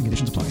 Terms and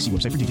conditions apply. See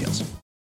website for details.